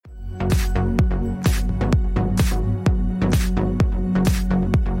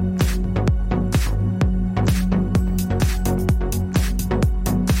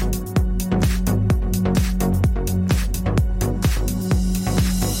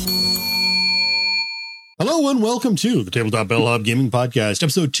Hello and welcome to the Tabletop Bellhop Gaming Podcast,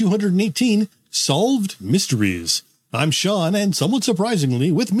 episode 218, Solved Mysteries. I'm Sean, and somewhat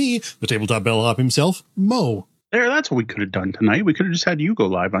surprisingly, with me, the Tabletop Bellhop himself, Mo. That's what we could have done tonight. We could have just had you go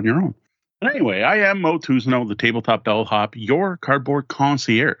live on your own. But anyway, I am Mo Tuzno, the Tabletop Bellhop, your cardboard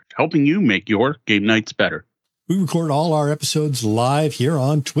concierge, helping you make your game nights better. We record all our episodes live here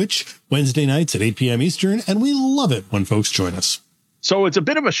on Twitch, Wednesday nights at 8 p.m. Eastern, and we love it when folks join us. So it's a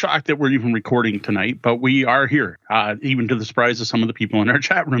bit of a shock that we're even recording tonight, but we are here, even to the surprise of some of the people in our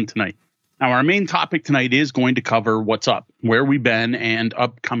chat room tonight. Now, our main topic tonight is going to cover what's up, where we've been, and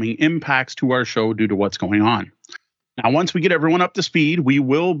upcoming impacts to our show due to what's going on. Now, once we get everyone up to speed, we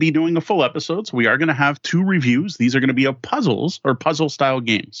will be doing a full episode, so we are going to have 2 reviews. These are going to be of puzzles or puzzle-style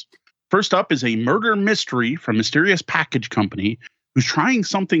games. First up is a murder mystery from Mysterious Package Company, who's trying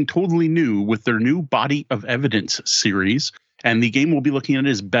something totally new with their new Body of Evidence series, and the game we'll be looking at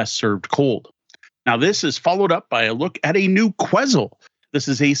is Best Served Cold. Now, this is followed up by a look at a new Quezzle. This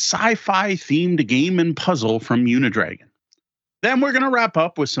is a sci-fi themed game and puzzle from Unidragon. Then we're going to wrap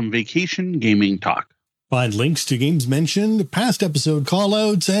up with some vacation gaming talk. Find links to games mentioned, past episode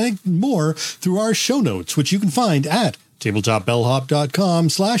callouts, and more through our show notes, which you can find at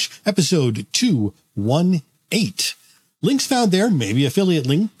tabletopbellhop.com/episode 218. Links found there may be affiliate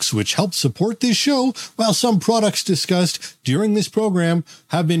links, which help support this show, while some products discussed during this program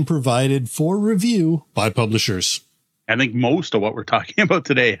have been provided for review by publishers. I think most of what we're talking about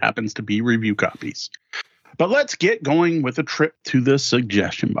today happens to be review copies. But let's get going with a trip to the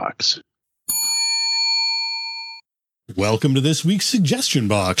suggestion box. Welcome to this week's suggestion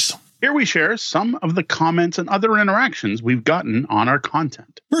box. Here we share some of the comments and other interactions we've gotten on our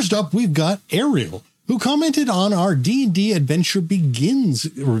content. First up, we've got Ariel, who commented on our D&D Adventure Begins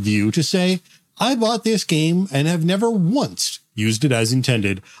review to say, I bought this game and have never once used it as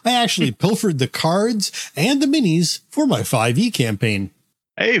intended. I actually pilfered the cards and the minis for my 5e campaign.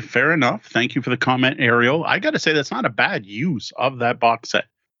 Hey, fair enough. Thank you for the comment, Ariel. I got to say, that's not a bad use of that box set.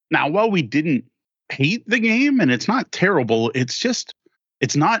 Now, while we didn't hate the game, and it's not terrible, it's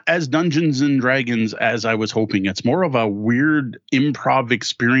not as Dungeons and Dragons as I was hoping. It's more of a weird improv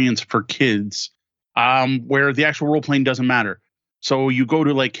experience for kids, where the actual role playing doesn't matter. So you go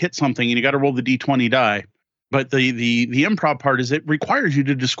to like hit something and you got to roll the D20 die. But the improv part is it requires you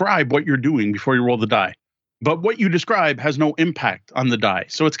to describe what you're doing before you roll the die. But what you describe has no impact on the die.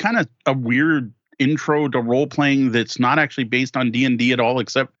 So it's kind of a weird intro to role playing that's not actually based on D&D at all,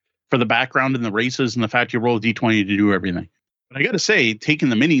 except for the background and the races and the fact you roll a D20 to do everything. But I got to say, taking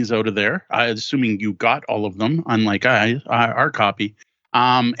the minis out of there, assuming you got all of them, unlike our copy,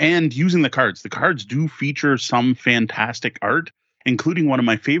 and using the cards. The cards do feature some fantastic art, including one of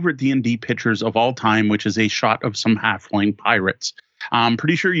my favorite D&D pictures of all time, which is a shot of some halfling pirates. I'm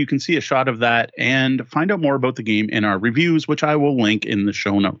pretty sure you can see a shot of that and find out more about the game in our reviews, which I will link in the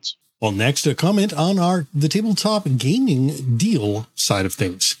show notes. Well, next, a comment on the tabletop gaming deal side of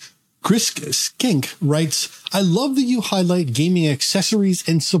things. Chris Skink writes, I love that you highlight gaming accessories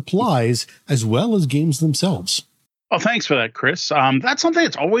and supplies as well as games themselves. Well, thanks for that, Chris. That's something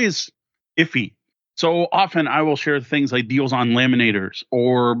that's always iffy. So often I will share things like deals on laminators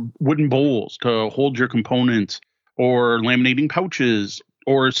or wooden bowls to hold your components, or laminating pouches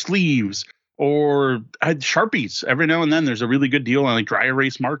or sleeves, or Sharpies. Every now and then there's a really good deal on like dry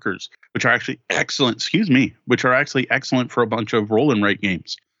erase markers, which are actually excellent, which are actually excellent for a bunch of roll and write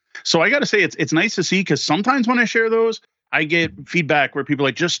games. So I got to say, it's nice to see, because sometimes when I share those, I get feedback where people are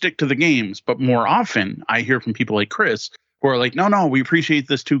like, just stick to the games. But more often I hear from people like Chris who are like, no, we appreciate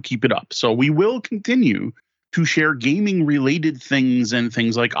this too. Keep it up. So we will continue to share gaming related things and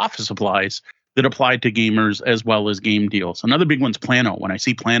things like office supplies that apply to gamers as well as game deals. Another big one's Plano. When I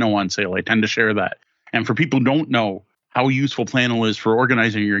see Plano on sale, I tend to share that. And for people who don't know how useful Plano is for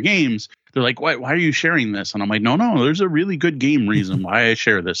organizing your games, they're like, why are you sharing this? And I'm like, no, there's a really good game reason why I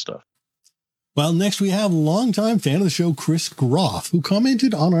share this stuff. Well, next we have longtime fan of the show, Chris Groff, who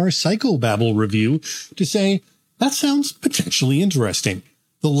commented on our Psychobabble review to say, that sounds potentially interesting.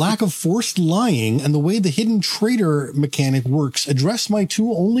 The lack of forced lying and the way the hidden traitor mechanic works address my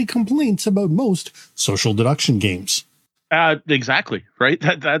 2 only complaints about most social deduction games. Exactly. Right.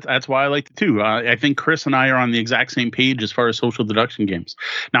 That's why I like it too. I think Chris and I are on the exact same page as far as social deduction games.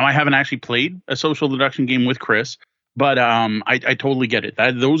 Now, I haven't actually played a social deduction game with Chris, but I totally get it.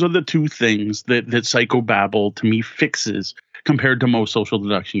 Those are the 2 things that Psychobabble to me fixes compared to most social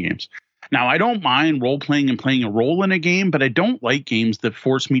deduction games. Now, I don't mind role playing and playing a role in a game, but I don't like games that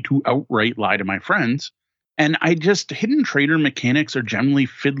force me to outright lie to my friends. And hidden traitor mechanics are generally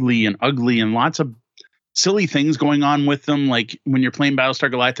fiddly and ugly and lots of silly things going on with them. Like when you're playing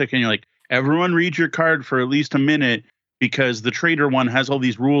Battlestar Galactica and you're like, everyone read your card for at least a minute, because the trader one has all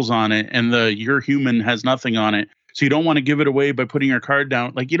these rules on it and the your human has nothing on it. So you don't want to give it away by putting your card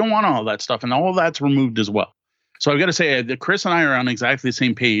down. Like, you don't want all that stuff, and all that's removed as well. So I've got to say that Chris and I are on exactly the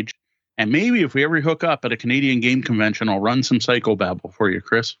same page. And maybe if we ever hook up at a Canadian game convention, I'll run some Psychobabble for you,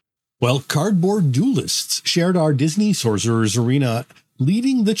 Chris. Well, Cardboard Duelists shared our Disney Sorcerer's Arena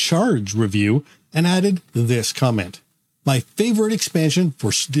Leading the Charge review and added this comment. My favorite expansion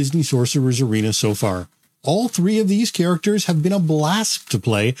for Disney Sorcerer's Arena so far. All 3 of these characters have been a blast to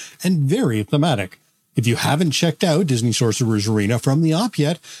play and very thematic. If you haven't checked out Disney Sorcerer's Arena from the op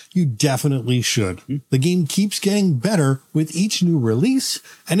yet, you definitely should. The game keeps getting better with each new release,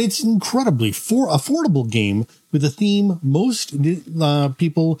 and it's incredibly affordable game with a theme most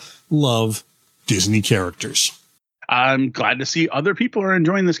people love: Disney characters. I'm glad to see other people are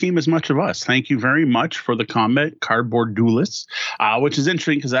enjoying this game as much of us. Thank you very much for the comment, Cardboard Duelists, which is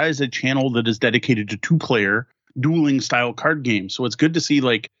interesting because that is a channel that is dedicated to 2-player dueling style card games. So it's good to see,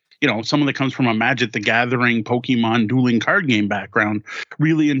 like, you know, someone that comes from a Magic the Gathering, Pokemon dueling card game background,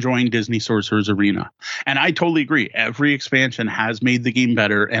 really enjoying Disney Sorcerer's Arena. And I totally agree. Every expansion has made the game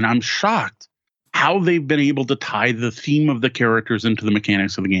better, and I'm shocked how they've been able to tie the theme of the characters into the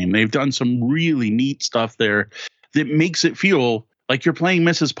mechanics of the game. They've done some really neat stuff there that makes it feel like you're playing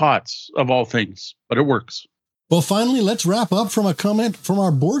Mrs. Potts, of all things, but it works. Well, finally, let's wrap up from a comment from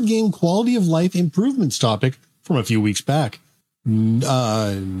our board game quality of life improvements topic from a few weeks back.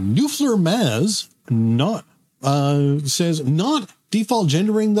 Newfler Maz says not default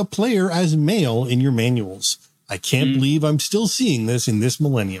gendering the player as male in your manuals. I can't believe I'm still seeing this in this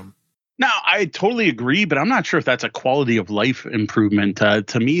millennium. Now, I totally agree, but I'm not sure if that's a quality of life improvement.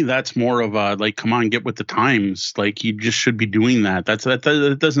 To me, that's more of a, like, come on, get with the times. Like, you just should be doing that.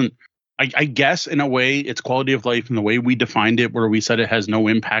 That doesn't, I guess in a way it's quality of life in the way we defined it, where we said it has no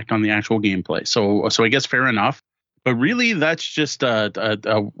impact on the actual gameplay. So I guess fair enough. But really, that's just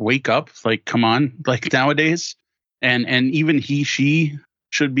a wake up. Like, come on, like nowadays, and even he, she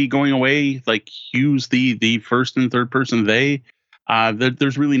should be going away. Like, use the first and third person they.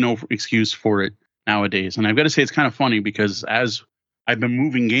 There's really no excuse for it nowadays. And I've got to say, it's kind of funny because as I've been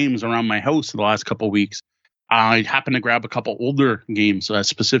moving games around my house the last couple of weeks, I happened to grab a couple older games,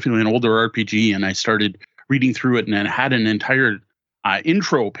 specifically an older RPG, and I started reading through it, and it had an entire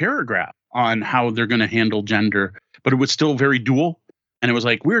intro paragraph on how they're going to handle gender. But it was still very dual. And it was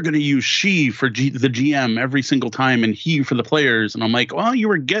like, we're going to use she for the GM every single time and he for the players. And I'm like, well, you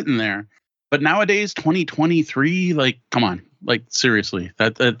were getting there. But nowadays, 2023, like, come on, like, seriously,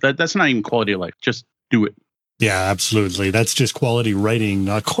 that's not even quality of life. Just do it. Yeah, absolutely. That's just quality writing,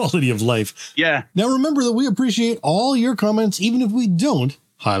 not quality of life. Yeah. Now, remember that we appreciate all your comments, even if we don't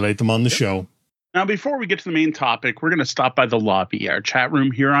highlight them on the show. Now, before we get to the main topic, we're going to stop by the lobby, our chat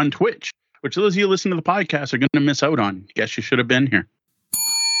room here on Twitch, which those of you who listen to the podcast are going to miss out on. Guess you should have been here.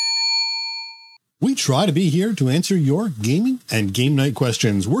 We try to be here to answer your gaming and game night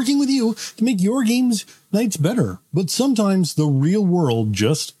questions, working with you to make your games nights better. But sometimes the real world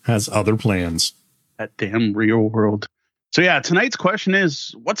just has other plans. That damn real world. So yeah, tonight's question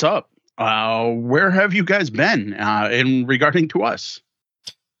is, what's up? Where have you guys been in regarding to us?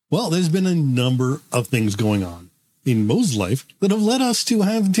 Well, there's been a number of things going on in Mo's life that have led us to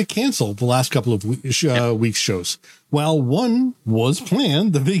have to cancel the last couple of weeks' shows. While one was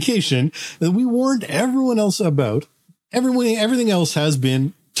planned, the vacation that we warned everyone else about, everything else has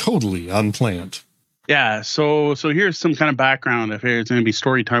been totally unplanned. Yeah, so here's some kind of background. If it's going to be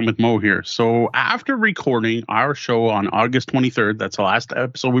story time with Mo here. So after recording our show on August 23rd, that's the last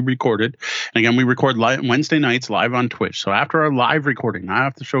episode we recorded. And again, we record Wednesday nights live on Twitch. So after our live recording,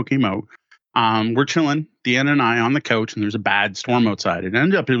 after the show came out, we're chilling, Deanna and I, on the couch, and there's a bad storm outside.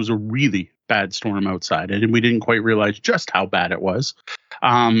 It was a really bad storm outside, and we didn't quite realize just how bad it was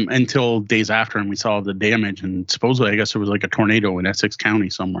until days after, and we saw the damage. And supposedly, I guess it was like a tornado in Essex County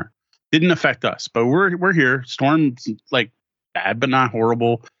somewhere. Didn't affect us, but we're here. Storm's like bad, but not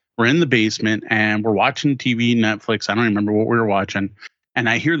horrible. We're in the basement and we're watching TV, Netflix. I don't remember what we were watching. And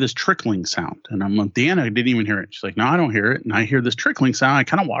I hear this trickling sound. And I'm like, Deanna, I didn't even hear it. She's like, no, I don't hear it. And I hear this trickling sound. I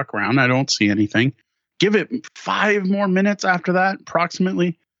kind of walk around. I don't see anything. Give it 5 more minutes after that,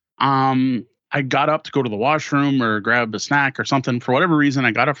 approximately. I got up to go to the washroom or grab a snack or something. For whatever reason,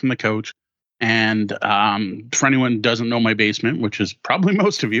 I got up from the couch. And for anyone who doesn't know my basement, which is probably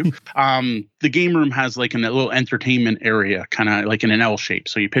most of you, the game room has like a little entertainment area, kind of like in an L shape.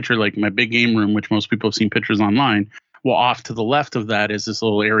 So you picture like my big game room, which most people have seen pictures online. Well, off to the left of that is this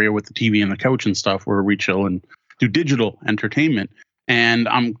little area with the TV and the couch and stuff where we chill and do digital entertainment. And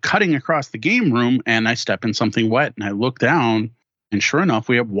I'm cutting across the game room and I step in something wet and I look down And sure enough,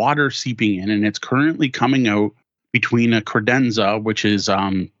 we have water seeping in, and it's currently coming out between a credenza, which is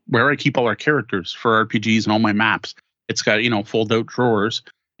where I keep all our characters for RPGs and all my maps. It's got, fold out drawers,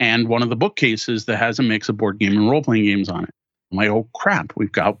 and one of the bookcases that has a mix of board game and role playing games on it. I'm like, oh crap,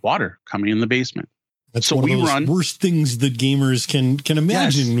 we've got water coming in the basement. That's so one of those worst things that gamers can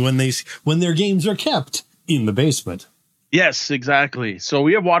imagine when their games are kept in the basement. Yes, exactly. So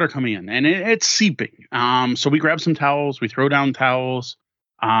we have water coming in, and it's seeping. So we grab some towels, we throw down towels.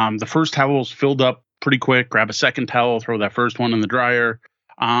 The first towel's filled up pretty quick. Grab a second towel, throw that first one in the dryer,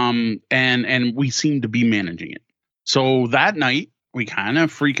 and we seem to be managing it. So that night we kind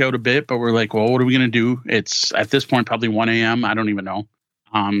of freak out a bit, but we're like, well, what are we going to do? It's at this point probably 1 a.m. I don't even know.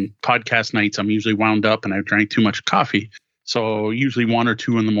 Podcast nights, I'm usually wound up and I've drank too much coffee. So usually 1 or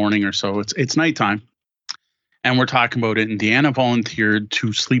 2 in the morning or so. It's nighttime. And we're talking about it, and Deanna volunteered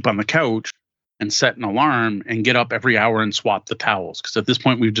to sleep on the couch and set an alarm and get up every hour and swap the towels. Because at this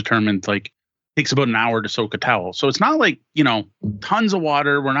point, we've determined it takes about an hour to soak a towel. So it's not like, tons of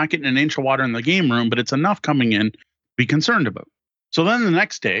water. We're not getting an inch of water in the game room, but it's enough coming in to be concerned about. So then the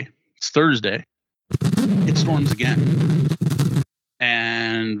next day, it's Thursday, it storms again.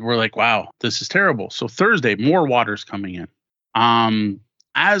 And we're like, wow, this is terrible. So Thursday, more water's coming in.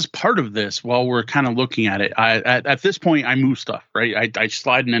 As part of this, while we're kind of looking at it, at this point, I move stuff, right? I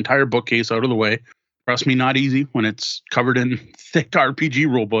slide an entire bookcase out of the way. Trust me, not easy when it's covered in thick RPG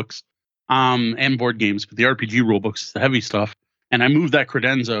rule books and board games. But the RPG rule books is the heavy stuff. And I move that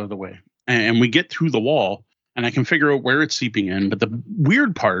credenza out of the way. And we get through the wall, and I can figure out where it's seeping in. But the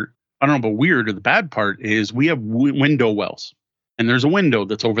weird part, I don't know about weird or the bad part, is we have window wells. And there's a window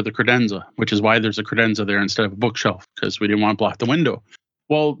that's over the credenza, which is why there's a credenza there instead of a bookshelf, because we didn't want to block the window.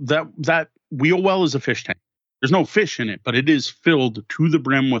 Well, that wheel well is a fish tank. There's no fish in it, but it is filled to the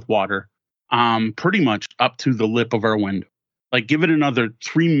brim with water, pretty much up to the lip of our window. Like, give it another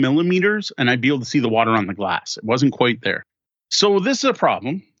 3 millimeters, and I'd be able to see the water on the glass. It wasn't quite there. So this is a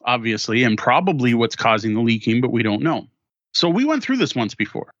problem, obviously, and probably what's causing the leaking, but we don't know. So we went through this once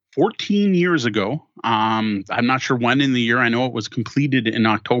before. 14 years ago. I'm not sure when in the year. I know it was completed in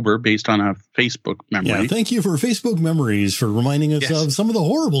October based on a Facebook memory. Yeah, thank you for Facebook memories for reminding us of some of the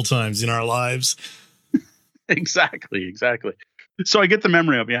horrible times in our lives. Exactly. So I get the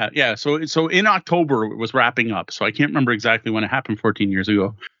memory of, yeah. So in October, it was wrapping up. So I can't remember exactly when it happened 14 years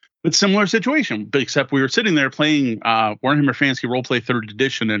ago. But similar situation, except we were sitting there playing Warhammer Fantasy Roleplay 3rd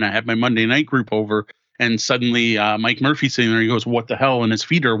Edition, and I had my Monday night group over. And suddenly Mike Murphy sitting there, he goes, what the hell? And his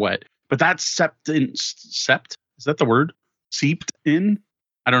feet are wet. But that's sept? Is that the word? Seeped in?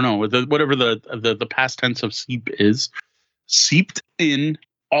 I don't know. Whatever the past tense of seep is. Seeped in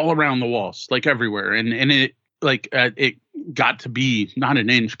all around the walls, like everywhere. And it it got to be not an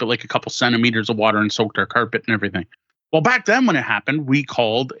inch, but like a couple centimeters of water and soaked our carpet and everything. Well, back then when it happened, we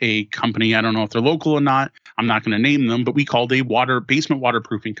called a company. I don't know if they're local or not. I'm not going to name them, but we called a basement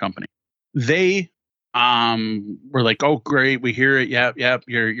waterproofing company. They we're like, oh great, we hear it. Yep.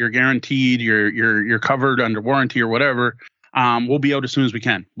 You're guaranteed. You're covered under warranty or whatever. We'll be out as soon as we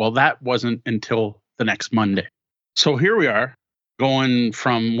can. Well, that wasn't until the next Monday. So here we are, going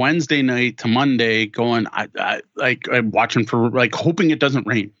from Wednesday night to Monday, going I'm watching for hoping it doesn't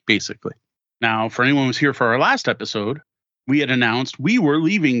rain, basically. Now, for anyone who's here for our last episode, we had announced we were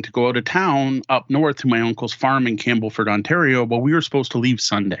leaving to go out of town up north to my uncle's farm in Campbellford, Ontario. But we were supposed to leave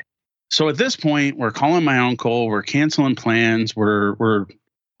Sunday. So at this point, we're calling my uncle, we're canceling plans,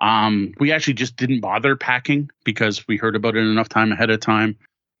 we actually just didn't bother packing because we heard about it enough time ahead of time.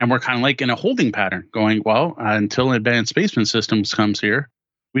 And we're kind of like in a holding pattern going, well, until Advanced Basement Systems comes here,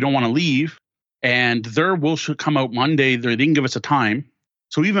 we don't want to leave. And should come out Monday. They didn't give us a time.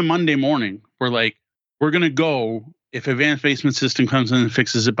 So even Monday morning, we're like, we're going to go if Advanced Basement System comes in and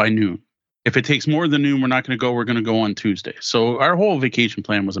fixes it by noon. If it takes more than noon, we're not going to go. We're going to go on Tuesday. So our whole vacation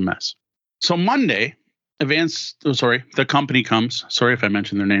plan was a mess. So Monday, the company comes. Sorry if I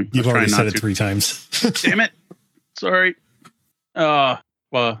mentioned their name. You've already said it 3 times. Damn it. Sorry. Well,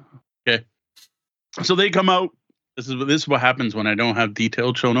 okay. So they come out. This is what happens when I don't have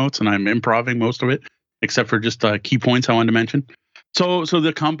detailed show notes and I'm improvising most of it, except for just key points I wanted to mention. So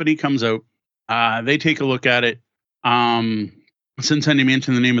the company comes out. They take a look at it. Since I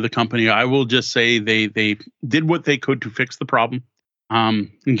mentioned the name of the company, I will just say they did what they could to fix the problem, and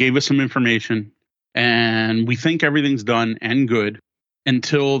gave us some information. And we think everything's done and good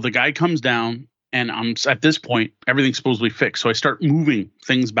until the guy comes down. And at this point, everything's supposedly fixed. So I start moving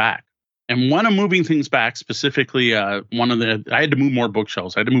things back. And when I'm moving things back, specifically, I had to move more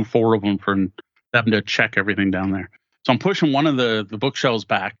bookshelves. I had to move 4 of them for them to check everything down there. So I'm pushing one of the bookshelves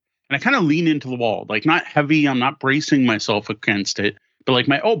back, and I kind of lean into the wall, like not heavy. I'm not bracing myself against it, but like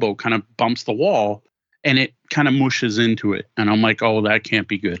my elbow kind of bumps the wall and it kind of mushes into it. And I'm like, oh, that can't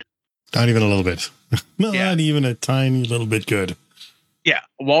be good. Not even a little bit. Not Yeah. even a tiny little bit good. Yeah,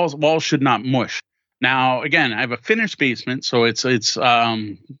 walls should not mush. Now, again, I have a finished basement, so it's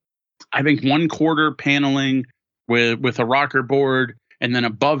I think 1/4 paneling with a rocker board, and then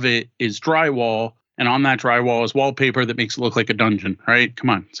above it is drywall, and on that drywall is wallpaper that makes it look like a dungeon. Right? Come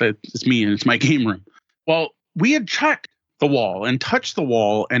on, so it's me and it's my game room. Well, we had checked the wall and touched the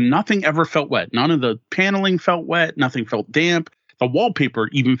wall, and nothing ever felt wet. None of the paneling felt wet. Nothing felt damp. The wallpaper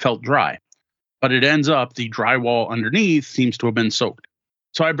even felt dry. But it ends up the drywall underneath seems to have been soaked.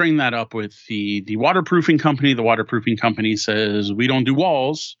 So I bring that up with the waterproofing company. The waterproofing company says, we don't do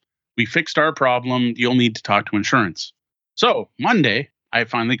walls. We fixed our problem. You'll need to talk to insurance. So Monday, I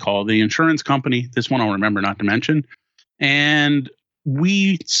finally call the insurance company. This one I'll remember not to mention. And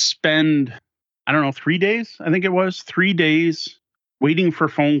we spend, I don't know, 3 days, I think it was 3 days waiting for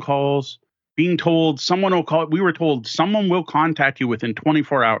phone calls, being told someone will call. We were told someone will contact you within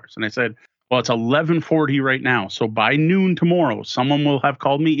 24 hours. And I said, well, it's 11:40 right now. So by noon tomorrow, someone will have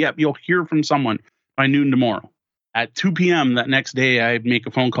called me. Yep, you'll hear from someone by noon tomorrow. At 2 p.m. that next day, I make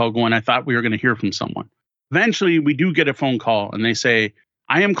a phone call going, I thought we were going to hear from someone. Eventually, we do get a phone call and they say,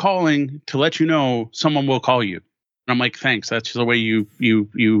 I am calling to let you know someone will call you. And I'm like, thanks. That's just the way you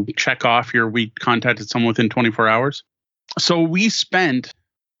check off we contacted someone within 24 hours. So we spent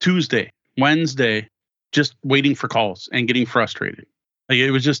Tuesday, Wednesday, just waiting for calls and getting frustrated. Like,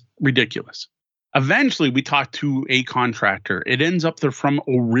 it was just ridiculous. Eventually, we talked to a contractor. It ends up they're from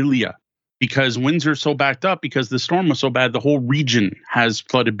Orillia because Windsor's so backed up because the storm was so bad. The whole region has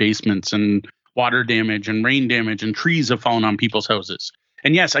flooded basements and water damage and rain damage and trees have fallen on people's houses.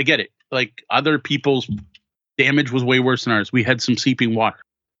 And yes, I get it. Like, other people's damage was way worse than ours. We had some seeping water,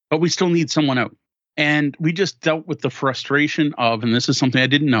 but we still need someone out. And we just dealt with the frustration of, and this is something I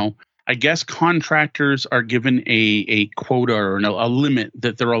didn't know, I guess contractors are given a quota or a limit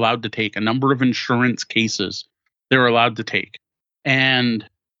that they're allowed to take, a number of insurance cases they're allowed to take. And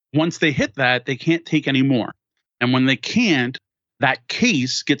once they hit that, they can't take any more. And when they can't, that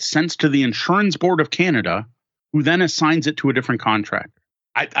case gets sent to the Insurance Board of Canada, who then assigns it to a different contractor.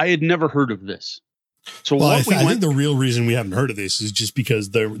 I had never heard of this. So well, I think the real reason we haven't heard of this is just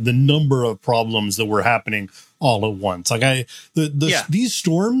because the number of problems that were happening all at once. Like these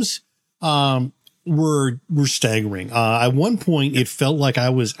storms were staggering. At one point, it felt like I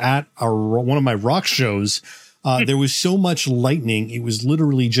was at one of my rock shows. There was so much lightning; it was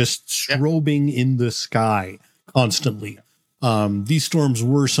literally just strobing in the sky constantly. These storms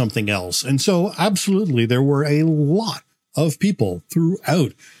were something else, and so absolutely, there were a lot of people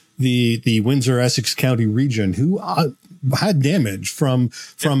throughout the Windsor-Essex County region who had damage from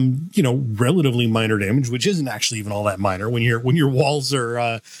relatively minor damage, which isn't actually even all that minor when your walls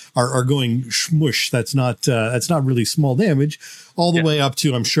are going smush. That's not really small damage, all the way up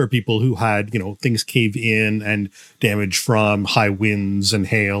to, I'm sure, people who had things cave in and damage from high winds and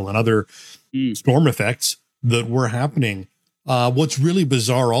hail and other storm effects that were happening. What's really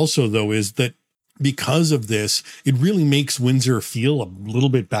bizarre also, though, is that because of this, it really makes Windsor feel a little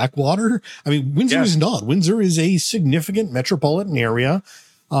bit backwater. I mean, Windsor is not. Windsor is a significant metropolitan area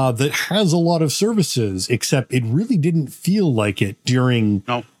that has a lot of services, except it really didn't feel like it during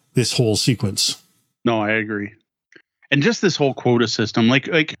this whole sequence. No, I agree. And just this whole quota system,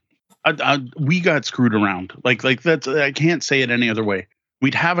 we got screwed around. Like that's, I can't say it any other way.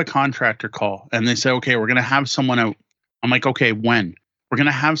 We'd have a contractor call and they say, okay, we're going to have someone out. I'm like, okay, when? We're going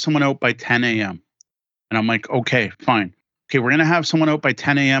to have someone out by 10 a.m. And I'm like, okay, fine. Okay, we're going to have someone out by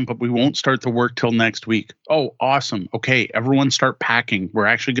 10 a.m., but we won't start the work till next week. Oh, awesome. Okay, everyone start packing. We're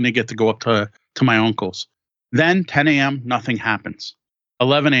actually going to get to go up to my uncle's. Then 10 a.m., nothing happens.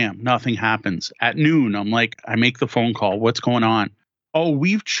 11 a.m., nothing happens. At noon, I'm like, I make the phone call. What's going on? Oh,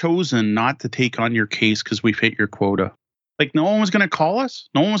 we've chosen not to take on your case because we've hit your quota. Like, no one was going to call us?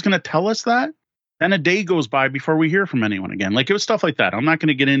 No one was going to tell us that? Then a day goes by before we hear from anyone again. Like, it was stuff like that. I'm not going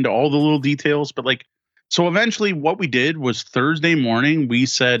to get into all the little details, but so eventually what we did was Thursday morning, we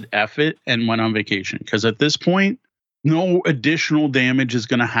said F it and went on vacation. Because at this point, no additional damage is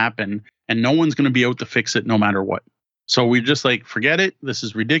going to happen and no one's going to be out to fix it no matter what. So we're just like, forget it. This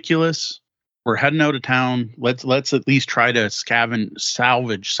is ridiculous. We're heading out of town. Let's at least try to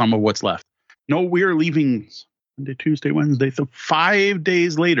salvage some of what's left. No, we're leaving Monday, Tuesday, Wednesday. So 5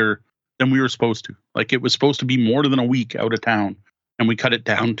 days later than we were supposed to. Like, it was supposed to be more than a week out of town. And we cut it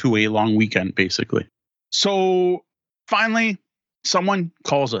down to a long weekend, basically. So finally, someone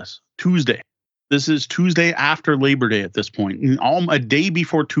calls us Tuesday. This is Tuesday after Labor Day at this point, and a day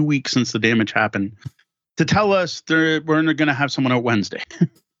before 2 weeks since the damage happened, to tell us we're going to have someone out Wednesday.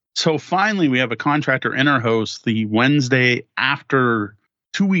 So finally, we have a contractor in our house the Wednesday after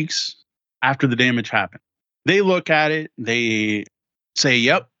 2 weeks after the damage happened. They look at it. They say,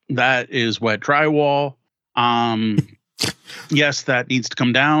 yep, that is wet drywall. Yes, that needs to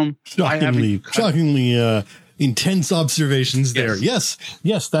come down. Shockingly intense observations there. Yes,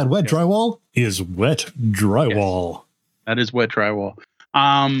 that wet drywall is wet drywall. Yes, that is wet drywall.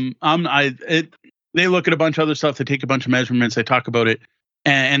 They look at a bunch of other stuff. They take a bunch of measurements. They talk about it.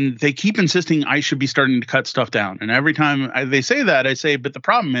 And they keep insisting I should be starting to cut stuff down. And every time they say that, I say, but the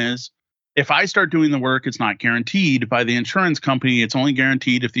problem is, if I start doing the work, it's not guaranteed by the insurance company. It's only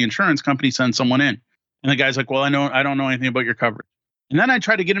guaranteed if the insurance company sends someone in. And the guy's like, well, I don't know anything about your coverage. And then I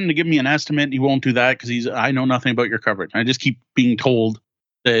try to get him to give me an estimate. He won't do that because I know nothing about your coverage. I just keep being told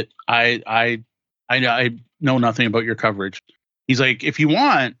that I know nothing about your coverage. He's like, if you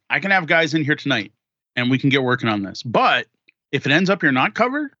want, I can have guys in here tonight and we can get working on this. But if it ends up you're not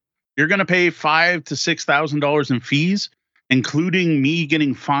covered, you're going to pay $5,000 to $6,000 in fees, including me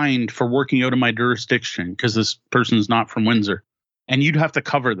getting fined for working out of my jurisdiction because this person's not from Windsor. And you'd have to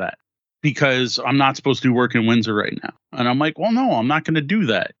cover that because I'm not supposed to do work in Windsor right now. And I'm like, well, no, I'm not going to do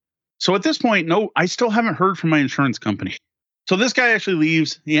that. So at this point, no, I still haven't heard from my insurance company. So this guy actually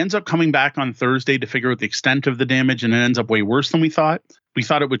leaves. He ends up coming back on Thursday to figure out the extent of the damage, and it ends up way worse than we thought. We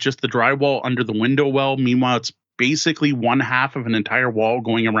thought it was just the drywall under the window well. Meanwhile, it's basically one half of an entire wall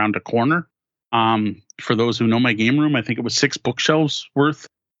going around a corner. For those who know my game room, I think it was 6 bookshelves worth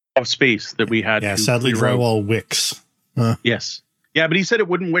of space that we had. Yeah, sadly, drywall wicks. Yes. Yeah, but he said it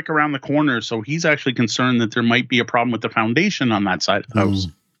wouldn't wick around the corner, so he's actually concerned that there might be a problem with the foundation on that side of the house.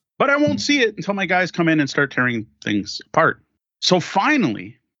 But I won't see it until my guys come in and start tearing things apart. So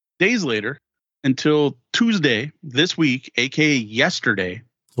finally, days later, until Tuesday this week, aka yesterday.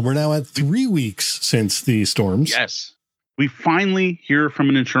 We're now at 3 weeks since the storms. Yes. We finally hear from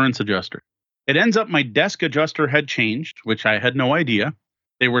an insurance adjuster. It ends up my desk adjuster had changed, which I had no idea.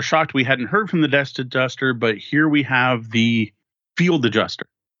 They were shocked we hadn't heard from the desk adjuster, but here we have the field adjuster.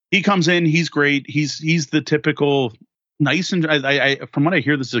 He comes in. He's great. He's the typical nice. And I from what I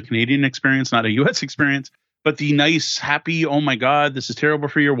hear, this is a Canadian experience, not a U.S. experience. But the nice, happy, oh my God, this is terrible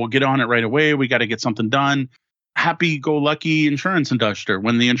for you. We'll get on it right away. We got to get something done. Happy-go-lucky insurance adjuster.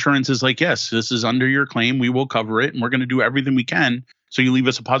 When the insurance is like, yes, this is under your claim. We will cover it, and we're going to do everything we can. So you leave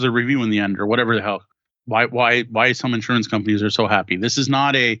us a positive review in the end, or whatever the hell. Why some insurance companies are so happy. This is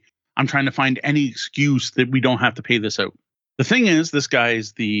not I'm trying to find any excuse that we don't have to pay this out. The thing is, this guy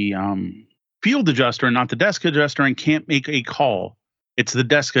is the field adjuster, not the desk adjuster, and can't make a call. It's the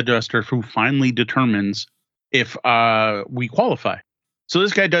desk adjuster who finally determines if we qualify. So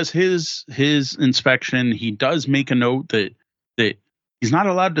this guy does his inspection. He does make a note that he's not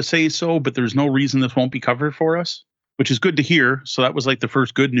allowed to say so, but there's no reason this won't be covered for us, which is good to hear. So that was like the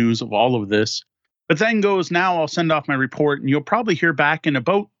first good news of all of this. But then goes, now I'll send off my report, and you'll probably hear back in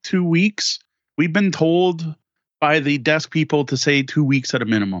about 2 weeks. We've been told by the desk people to say 2 weeks at a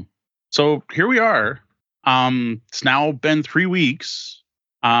minimum. So here we are. It's now been 3 weeks.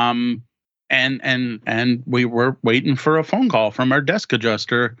 And we were waiting for a phone call from our desk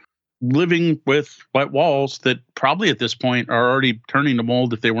adjuster, living with wet walls that probably at this point are already turning to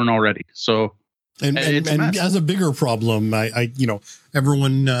mold if they weren't already. So, and as a bigger problem, I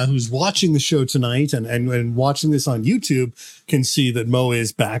everyone who's watching the show tonight and watching this on YouTube can see that Mo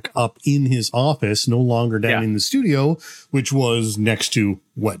is back up in his office, no longer down in the studio, which was next to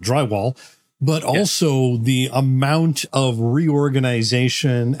wet drywall. But also the amount of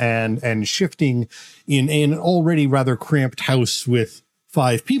reorganization and shifting in an already rather cramped house with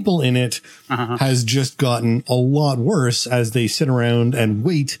 5 people in it has just gotten a lot worse as they sit around and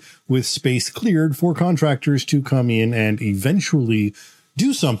wait with space cleared for contractors to come in and eventually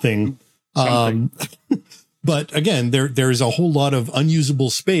do something. But again, there's a whole lot of unusable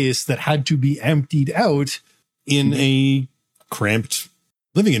space that had to be emptied out in a cramped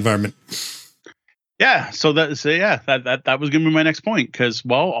living environment. Yeah, so that was going to be my next point, because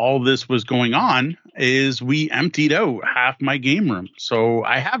while all this was going on is we emptied out half my game room. So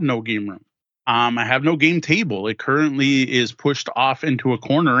I have no game room. I have no game table. It currently is pushed off into a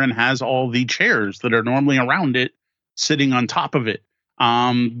corner and has all the chairs that are normally around it sitting on top of it.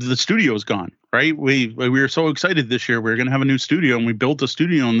 The studio's gone, right? We were so excited this year. We were going to have a new studio, and we built a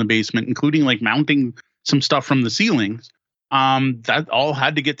studio in the basement, including like mounting some stuff from the ceilings. That all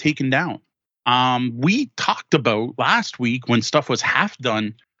had to get taken down. We talked about last week when stuff was half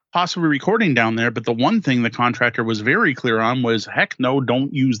done, possibly recording down there. But the one thing the contractor was very clear on was, heck no,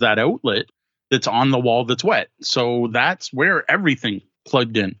 don't use that outlet, that's on the wall that's wet. So that's where everything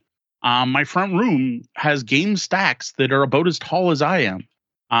plugged in. My front room has game stacks that are about as tall as I am.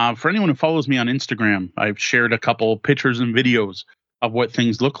 For anyone who follows me on Instagram, I've shared a couple pictures and videos of what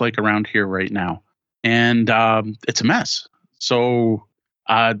things look like around here right now. And it's a mess. So,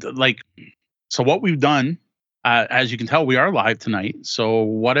 so what we've done, as you can tell, we are live tonight. So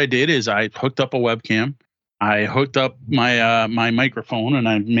what I did is I hooked up a webcam. I hooked up my my microphone, and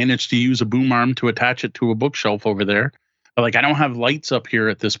I managed to use a boom arm to attach it to a bookshelf over there. But I don't have lights up here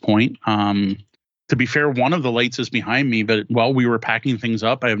at this point. To be fair, one of the lights is behind me, but while we were packing things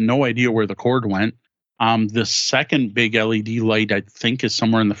up, I have no idea where the cord went. The second big LED light, I think, is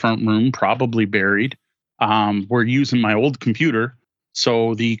somewhere in the front room, probably buried. We're using my old computer,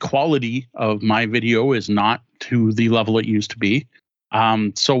 so the quality of my video is not to the level it used to be.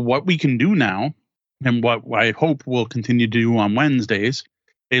 So what we can do now, and what I hope we'll continue to do on Wednesdays,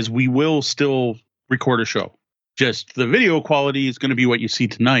 is we will still record a show. Just the video quality is going to be what you see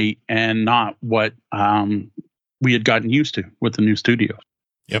tonight and not what we had gotten used to with the new studio.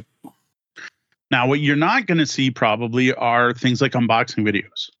 Yep. Now, what you're not going to see probably are things like unboxing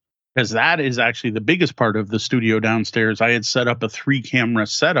videos, because that is actually the biggest part of the studio downstairs. I had set up a 3-camera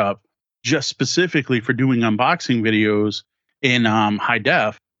setup just specifically for doing unboxing videos in high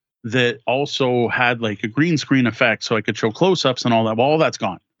def that also had a green screen effect so I could show close-ups and all that. Well, all that's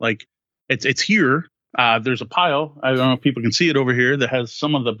gone. It's here. There's a pile. I don't know if people can see it over here that has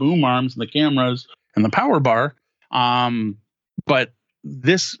some of the boom arms and the cameras and the power bar. But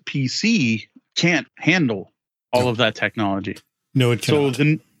this PC can't handle all of that technology. No, it cannot.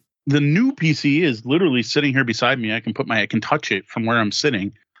 So the new PC is literally sitting here beside me. I can touch it from where I'm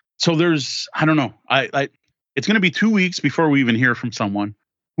sitting. So I don't know. It's going to be 2 weeks before we even hear from someone.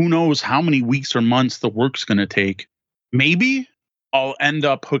 Who knows how many weeks or months the work's going to take. Maybe I'll end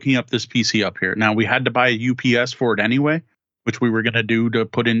up hooking up this PC up here. Now, we had to buy a UPS for it anyway, which we were going to do to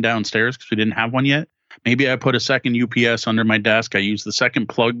put in downstairs because we didn't have one yet. Maybe I put a second UPS under my desk. I use the second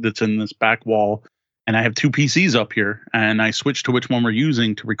plug that's in this back wall, and I have 2 PCs up here, and I switch to which one we're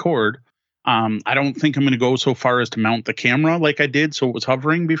using to record. I don't think I'm going to go so far as to mount the camera like I did, so it was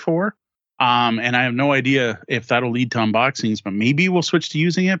hovering before. And I have no idea if that'll lead to unboxings, but maybe we'll switch to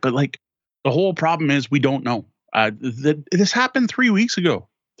using it. But the whole problem is we don't know. This happened 3 weeks ago.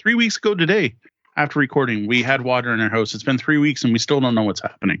 3 weeks ago today, after recording, we had water in our house. It's been 3 weeks and we still don't know what's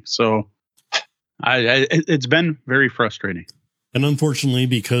happening. So it's been very frustrating. And unfortunately,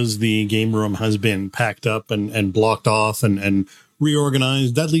 because the game room has been packed up and blocked off and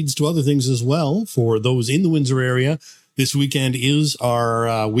reorganized, that leads to other things as well. For those in the Windsor area, this weekend is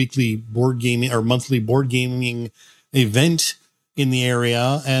our weekly board gaming or monthly board gaming event in the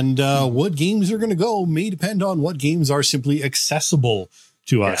area, and what games are going to go may depend on what games are simply accessible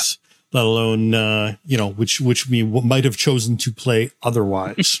to us, let alone which we might have chosen to play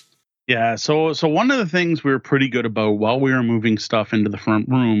otherwise. Yeah, so one of the things we were pretty good about while we were moving stuff into the front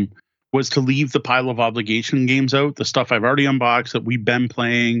room was to leave the pile of obligation games out, the stuff I've already unboxed that we've been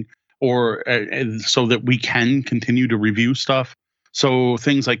playing, or so that we can continue to review stuff. So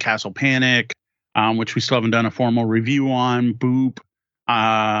things like Castle Panic, which we still haven't done a formal review on. Boop.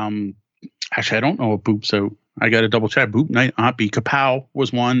 Actually, I don't know what Boop's out. I got to double check. Boop might not be. Kapow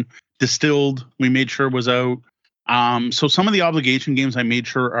was one. Distilled, we made sure was out. So some of the obligation games I made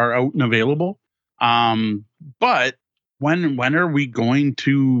sure are out and available. But when are we going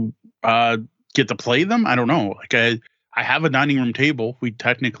to get to play them? I don't know. I have a dining room table. We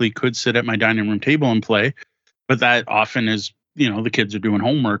technically could sit at my dining room table and play, but that often is, the kids are doing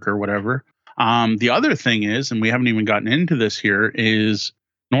homework or whatever. The other thing is, and we haven't even gotten into this here, is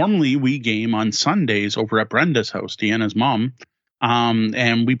normally we game on Sundays over at Brenda's house, Deanna's mom.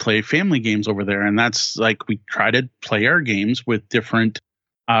 And we play family games over there. And that's we try to play our games with different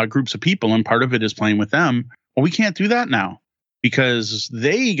groups of people. And part of it is playing with them. Well, we can't do that now because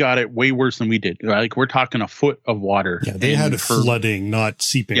they got it way worse than we did. We're talking a foot of water. Yeah, they had flooding, not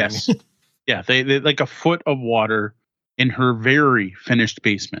seeping. Yes. Yeah, they a foot of water in her very finished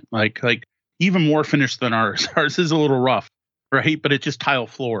basement. Even more finished than ours. Ours is a little rough, right? But it's just tile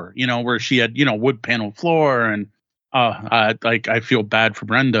floor, where she had, wood panel floor. And I feel bad for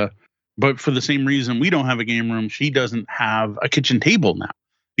Brenda. But for the same reason we don't have a game room, she doesn't have a kitchen table now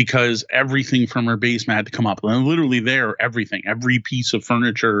because everything from her basement had to come up. And literally everything, every piece of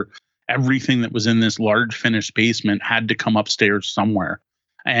furniture, everything that was in this large finished basement had to come upstairs somewhere.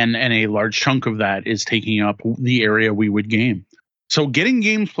 And a large chunk of that is taking up the area we would game. So getting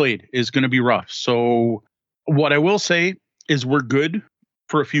games played is going to be rough. So what I will say is we're good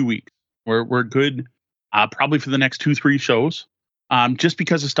for a few weeks. We're good probably for the next 2-3 shows. just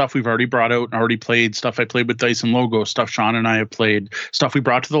because of stuff we've already brought out and already played, stuff I played with Dice and Logo, stuff Sean and I have played, stuff we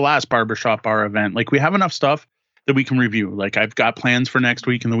brought to the last Barbershop Bar event. Like, we have enough stuff that we can review. Like, I've got plans for next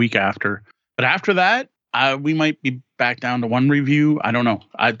week and the week after. But after that, we might be back down to one review. I don't know.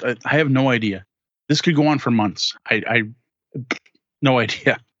 I have no idea. This could go on for months. I no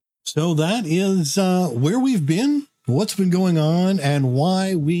idea. So that is where we've been, what's been going on, and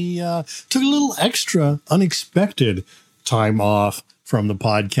why we took a little extra unexpected time off from the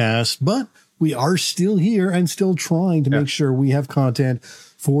podcast. But we are still here and still trying to make sure we have content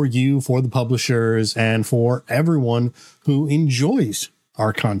for you, for the publishers, and for everyone who enjoys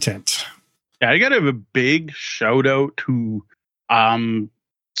our content. Yeah, I got to have a big shout out to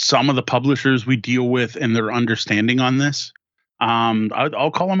some of the publishers we deal with and their understanding on this.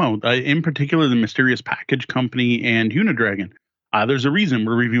 I'll call them out. In particular, the Mysterious Package Company and Unidragon. There's a reason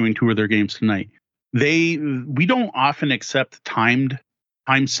we're reviewing 2 of their games tonight. We don't often accept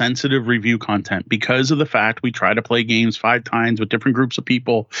time-sensitive review content because of the fact we try to play games 5 times with different groups of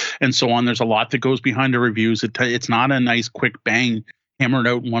people and so on. There's a lot that goes behind the reviews. It's not a nice quick bang, hammered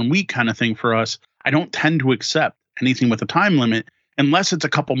out in 1 week kind of thing for us. I don't tend to accept anything with a time limit unless it's a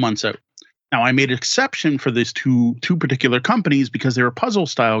couple months out. Now, I made an exception for these two particular companies because they were puzzle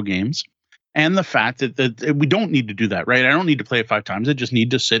style games, and the fact that we don't need to do that, right? I don't need to play it 5 times. I just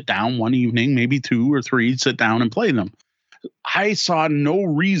need to sit down one evening, maybe 2 or 3, sit down and play them. I saw no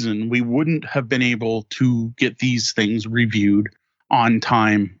reason we wouldn't have been able to get these things reviewed on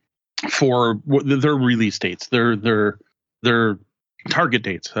time for their release dates, their target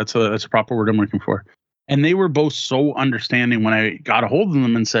dates. That's a proper word I'm looking for. And they were both so understanding when I got a hold of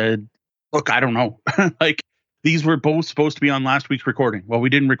them and said, look, I don't know. Like, these were both supposed to be on last week's recording. Well, we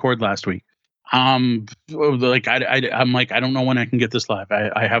didn't record last week. I'm like, I don't know when I can get this live.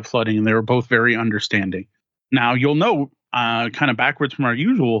 I have flooding, and they were both very understanding. Now, you'll note, kind of backwards from our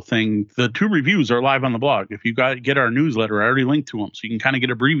usual thing, the 2 reviews are live on the blog. If you get our newsletter, I already linked to them, so you can kind of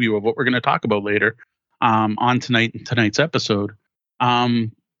get a preview of what we're going to talk about later on tonight's episode.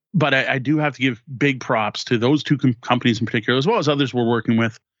 But I do have to give big props to those 2 companies in particular, as well as others we're working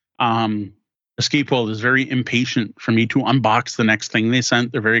with. Escape World is very impatient for me to unbox the next thing they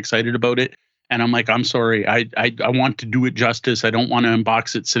sent. They're very excited about it. And I'm like, I'm sorry. I want to do it justice. I don't want to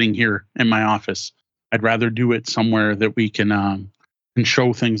unbox it sitting here in my office. I'd rather do it somewhere that we can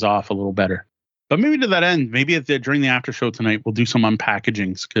show things off a little better. But maybe to that end, maybe during the after show tonight, we'll do some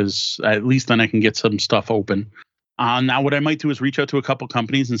unpackagings, because at least then I can get some stuff open. Now, what I might do is reach out to a couple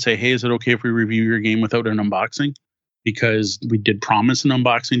companies and say, hey, is it okay if we review your game without an unboxing? Because we did promise an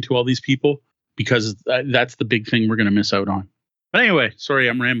unboxing to all these people, because that's the big thing we're going to miss out on. But anyway, sorry,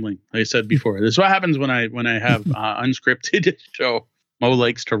 I'm rambling. Like I said before, this is what happens when I have unscripted show. Mo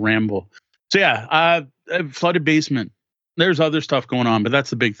likes to ramble. So yeah, Flooded Basement. There's other stuff going on, but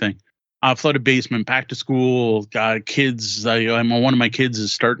that's the big thing. Flooded Basement, back to school, kids. One of my kids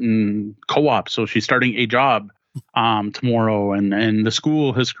is starting co-op, so she's starting a job tomorrow, and the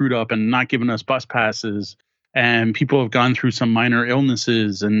school has screwed up and not given us bus passes. And people have gone through some minor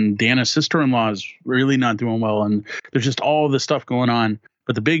illnesses, and Deanna's sister-in-law is really not doing well. And there's just all this stuff going on.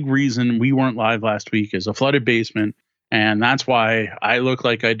 But the big reason we weren't live last week is a flooded basement. And that's why I look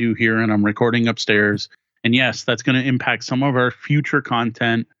like I do here, and I'm recording upstairs. And yes, that's going to impact some of our future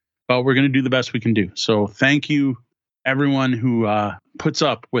content, but we're going to do the best we can do. So thank you, everyone who puts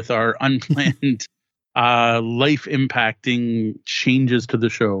up with our unplanned life impacting changes to the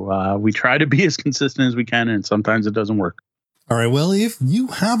show. We try to be as consistent as we can, and sometimes it doesn't work. All right. Well, if you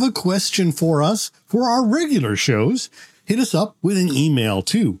have a question for us for our regular shows, hit us up with an email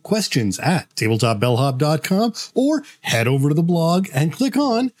to questions@tabletopbellhop.com, or head over to the blog and click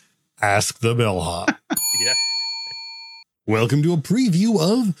on Ask the Bellhop. Yeah. Welcome to a preview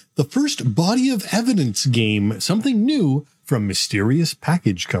of the first Body of Evidence game, something new from Mysterious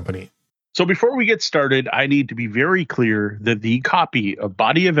Package Company. So before we get started, I need to be very clear that the copy of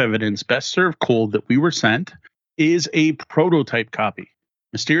Body of Evidence Best Served Cold that we were sent is a prototype copy.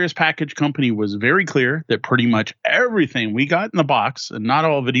 Mysterious Package Company was very clear that pretty much everything we got in the box, and not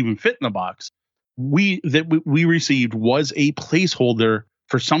all of it even fit in the box, we received was a placeholder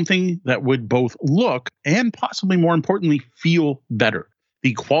for something that would both look and possibly more importantly feel better.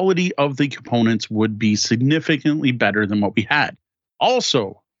 The quality of the components would be significantly better than what we had.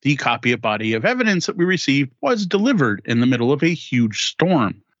 Also, the copy of Body of Evidence that we received was delivered in the middle of a huge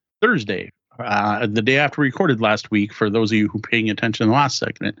storm Thursday, the day after we recorded last week, for those of you who are paying attention in the last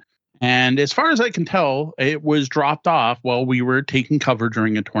segment. And as far as I can tell, it was dropped off while we were taking cover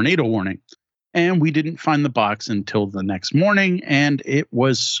during a tornado warning. And we didn't find the box until the next morning, and it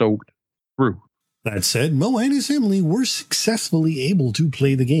was soaked through. That said, Mo and his family were successfully able to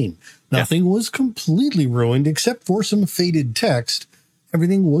play the game. Nothing was completely ruined except for some faded text.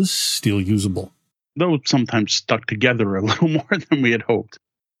 Everything was still usable. Though sometimes stuck together a little more than we had hoped.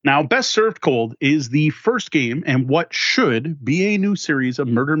 Now, Best Served Cold is the first game and what should be a new series of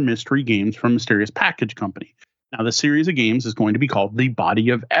murder mystery games from Mysterious Package Company. Now, the series of games is going to be called the Body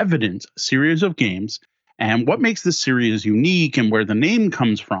of Evidence series of games. And what makes this series unique and where the name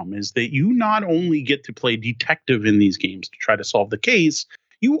comes from is that you not only get to play detective in these games to try to solve the case,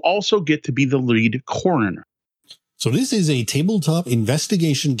 you also get to be the lead coroner. So this is a tabletop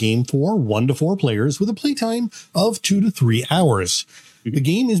investigation game for 1 to 4 players with a playtime of 2 to 3 hours. The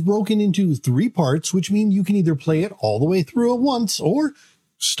game is broken into 3 parts, which mean you can either play it all the way through at once or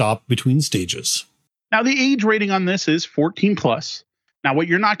stop between stages. Now, the age rating on this is 14 plus. Now, what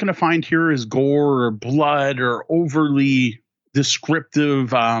you're not going to find here is gore or blood or overly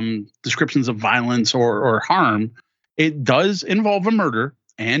descriptive descriptions of violence or harm. It does involve a murder,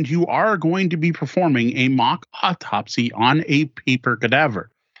 and you are going to be performing a mock autopsy on a paper cadaver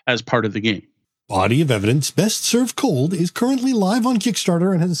as part of the game. Body of Evidence Best Served Cold is currently live on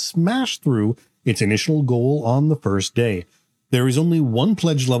Kickstarter and has smashed through its initial goal on the first day. There is only one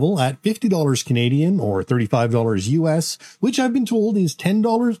pledge level at $50 Canadian or $35 US, which I've been told is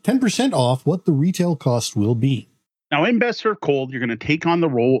 $10% off what the retail cost will be. Now, in Best Served Cold, you're going to take on the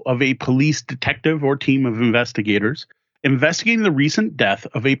role of a police detective or team of investigators investigating the recent death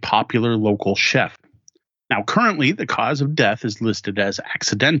of a popular local chef. Now, currently, the cause of death is listed as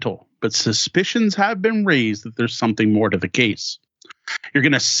accidental, but suspicions have been raised that there's something more to the case. You're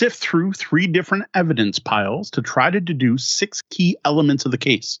going to sift through 3 different evidence piles to try to deduce 6 key elements of the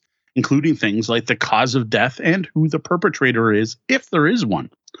case, including things like the cause of death and who the perpetrator is, if there is one.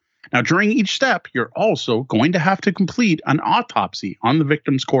 Now, during each step, you're also going to have to complete an autopsy on the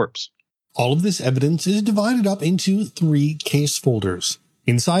victim's corpse. All of this evidence is divided up into 3 case folders.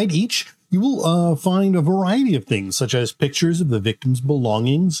 Inside each, you will find a variety of things, such as pictures of the victim's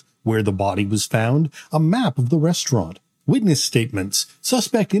belongings, where the body was found, a map of the restaurant, witness statements,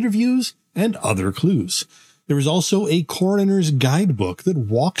 suspect interviews, and other clues. There is also a coroner's guidebook that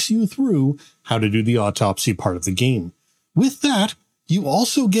walks you through how to do the autopsy part of the game. With that, you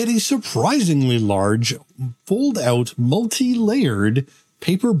also get a surprisingly large, fold-out, multi-layered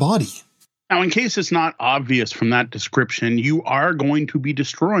paper body. Now, in case it's not obvious from that description, you are going to be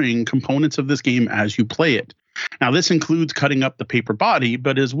destroying components of this game as you play it. Now, this includes cutting up the paper body,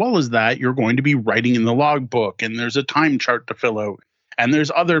 but as well as that, you're going to be writing in the logbook, and there's a time chart to fill out, and there's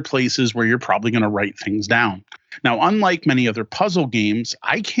other places where you're probably going to write things down. Now, unlike many other puzzle games,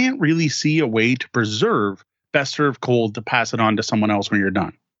 I can't really see a way to preserve Best Served Cold to pass it on to someone else when you're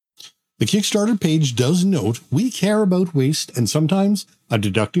done. The Kickstarter page does note we care about waste, and sometimes a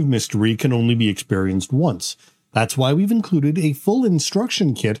deductive mystery can only be experienced once. That's why we've included a full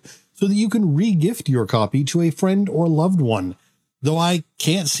instruction kit so that you can re-gift your copy to a friend or loved one, though I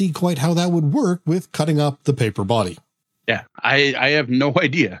can't see quite how that would work with cutting up the paper body. Yeah, I have no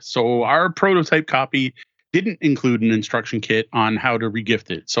idea. So our prototype copy didn't include an instruction kit on how to re-gift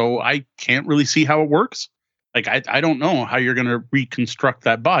it, so I can't really see how it works. Like, I don't know how you're going to reconstruct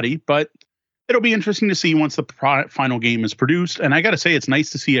that body, but it'll be interesting to see once the final game is produced. And I got to say, it's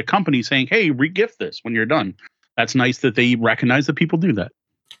nice to see a company saying, hey, re-gift this when you're done. That's nice that they recognize that people do that.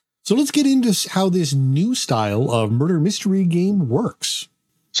 So let's get into how this new style of murder mystery game works.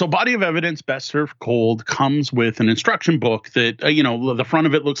 So Body of Evidence Best Served Cold comes with an instruction book that, the front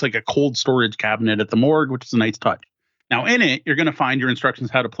of it looks like a cold storage cabinet at the morgue, which is a nice touch. Now, in it, you're going to find your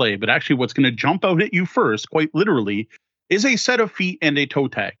instructions how to play, but actually what's going to jump out at you first, quite literally, is a set of feet and a toe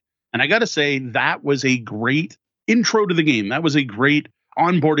tag. And I got to say, that was a great intro to the game. That was a great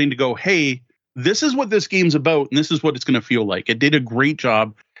onboarding to go, hey, this is what this game's about, and this is what it's going to feel like. It did a great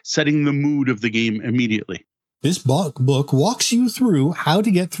job setting the mood of the game immediately. This book walks you through how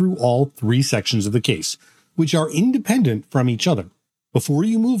to get through all 3 sections of the case, which are independent from each other. Before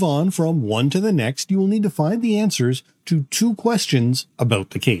you move on from one to the next, you will need to find the answers to 2 questions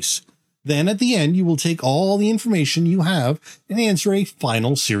about the case. Then at the end, you will take all the information you have and answer a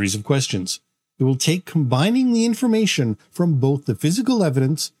final series of questions. It will take combining the information from both the physical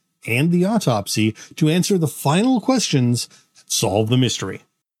evidence and the autopsy to answer the final questions that solve the mystery.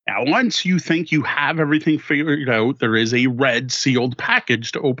 Now, once you think you have everything figured out, there is a red sealed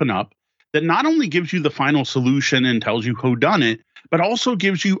package to open up that not only gives you the final solution and tells you who done it, but also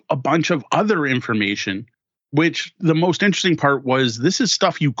gives you a bunch of other information, which the most interesting part was this is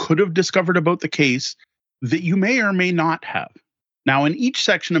stuff you could have discovered about the case that you may or may not have. Now, in each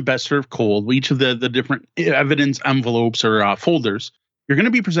section of Best Served Cold, each of the different evidence envelopes or folders, you're going to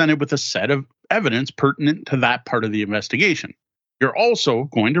be presented with a set of evidence pertinent to that part of the investigation. You're also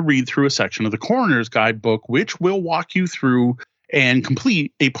going to read through a section of the coroner's guidebook, which will walk you through and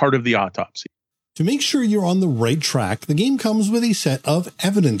complete a part of the autopsy. To make sure you're on the right track, the game comes with a set of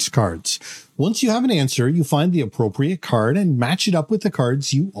evidence cards. Once you have an answer, you find the appropriate card and match it up with the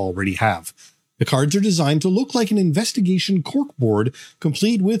cards you already have. The cards are designed to look like an investigation corkboard,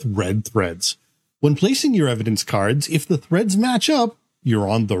 complete with red threads. When placing your evidence cards, if the threads match up, you're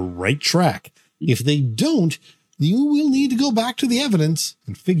on the right track. If they don't, you will need to go back to the evidence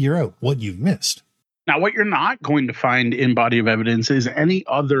and figure out what you've missed. Now, what you're not going to find in Body of Evidence is any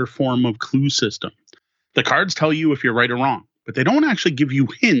other form of clue system. The cards tell you if you're right or wrong, but they don't actually give you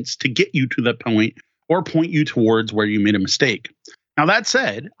hints to get you to that point or point you towards where you made a mistake. Now, that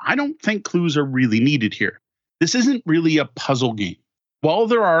said, I don't think clues are really needed here. This isn't really a puzzle game. While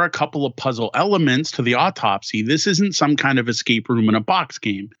there are a couple of puzzle elements to the autopsy, this isn't some kind of escape room in a box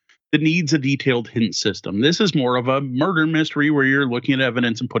game that needs a detailed hint system. This is more of a murder mystery where you're looking at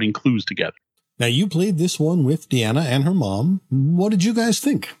evidence and putting clues together. Now, you played this one with Deanna and her mom. What did you guys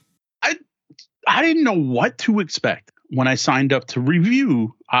think? I didn't know what to expect when I signed up to preview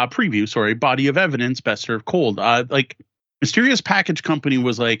Body of Evidence, Best Served Cold. Mysterious Package Company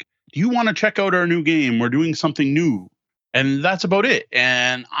was like, do you want to check out our new game? We're doing something new. And that's about it.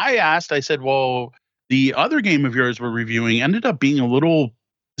 And I said, well, the other game of yours we're reviewing ended up being a little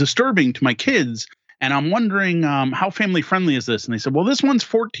disturbing to my kids. And I'm wondering, how family friendly is this? And they said, well, this one's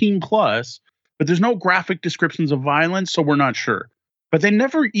 14 plus. But there's no graphic descriptions of violence, so we're not sure. But they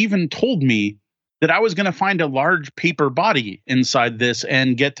never even told me that I was going to find a large paper body inside this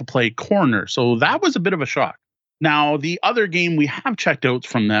and get to play coroner. So that was a bit of a shock. Now, the other game we have checked out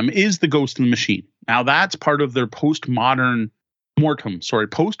from them is The Ghost in the Machine. Now, that's part of their post-mortem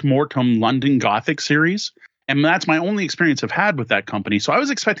London Gothic series. And that's my only experience I've had with that company. So I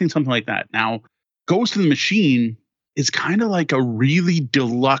was expecting something like that. Now, Ghost in the Machine is kind of like a really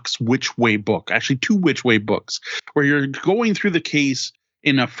deluxe Which Way book, actually 2 Which Way books, where you're going through the case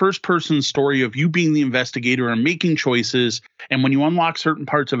in a first-person story of you being the investigator and making choices. And when you unlock certain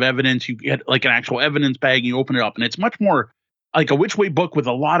parts of evidence, you get like an actual evidence bag, and you open it up, and it's much more like a Which Way book with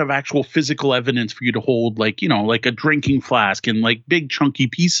a lot of actual physical evidence for you to hold, like a drinking flask and like big chunky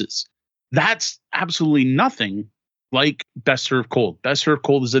pieces. That's absolutely nothing like Best Served Cold. Best Served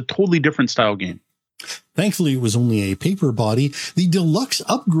Cold is a totally different style game. Thankfully, it was only a paper body. The deluxe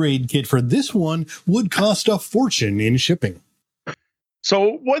upgrade kit for this one would cost a fortune in shipping.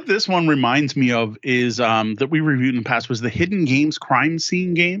 So what this one reminds me of is that we reviewed in the past was the Hidden Games crime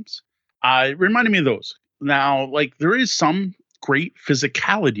scene games. It reminded me of those. Now, like, there is some great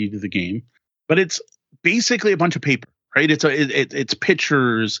physicality to the game, but it's basically a bunch of paper, right? It's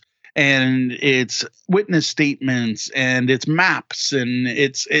pictures and it's witness statements and it's maps and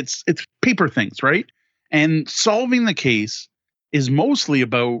it's paper things, right? And solving the case is mostly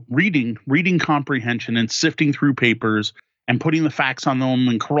about reading comprehension and sifting through papers and putting the facts on them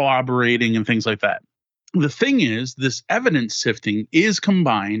and corroborating and things like that. The thing is, this evidence sifting is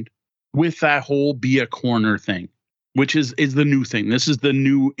combined with that whole be a coroner thing, which is the new thing. This is the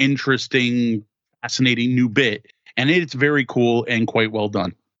new, interesting, fascinating new bit. And it's very cool and quite well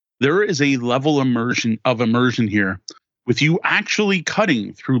done. There is a level of immersion here with you actually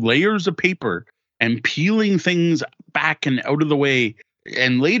cutting through layers of paper and peeling things back and out of the way,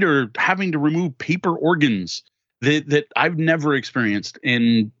 and later having to remove paper organs that I've never experienced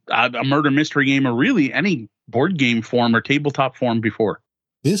in a murder mystery game or really any board game form or tabletop form before.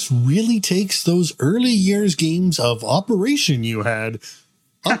 This really takes those early years games of Operation you had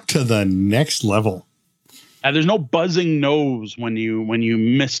up to the next level. There's no buzzing nose when you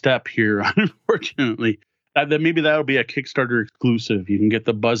misstep here, unfortunately. Maybe that'll be a Kickstarter exclusive. You can get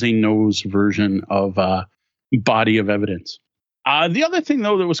the buzzing nose version of Body of Evidence. The other thing,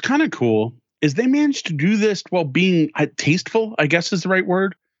 though, that was kind of cool is they managed to do this while being tasteful, I guess is the right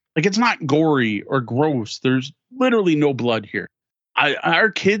word. Like, it's not gory or gross. There's literally no blood here.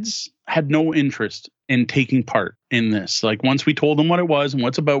 Our kids had no interest in taking part in this. Like, once we told them what it was and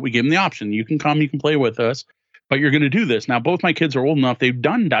what's about, we gave them the option. You can come, you can play with us, but you're going to do this. Now, both my kids are old enough. They've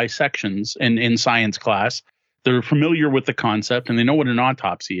done dissections in science class. They're familiar with the concept and they know what an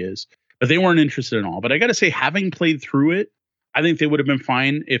autopsy is, but they weren't interested in all. But I got to say, having played through it, I think they would have been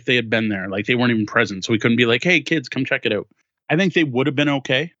fine if they had been there. Like, they weren't even present. So we couldn't be like, hey, kids, come check it out. I think they would have been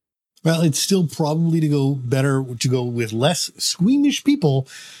okay. Well, it's still probably better to go with less squeamish people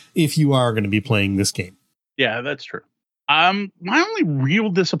if you are going to be playing this game. Yeah, that's true. My only real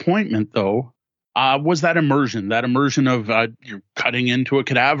disappointment, though, was that immersion of you're cutting into a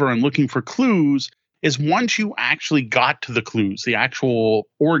cadaver and looking for clues is once you actually got to the clues, the actual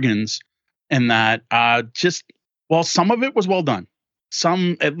organs, and that some of it was well done.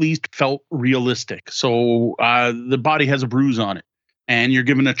 Some at least felt realistic. So the body has a bruise on it, and you're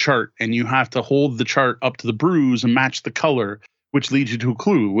given a chart, and you have to hold the chart up to the bruise and match the color, which leads you to a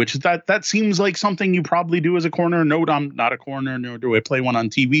clue, which is that seems like something you probably do as a coroner. Note, I'm not a coroner, nor do I play one on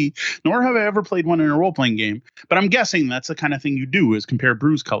TV, nor have I ever played one in a role-playing game. But I'm guessing that's the kind of thing you do, is compare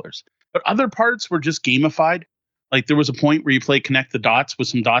bruise colors. But other parts were just gamified. Like there was a point where you play Connect the Dots with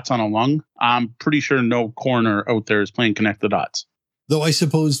some dots on a lung. I'm pretty sure no coroner out there is playing Connect the Dots. Though I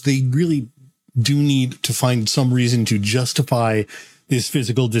suppose they really do need to find some reason to justify this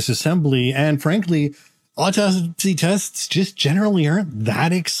physical disassembly. And frankly, autopsy tests just generally aren't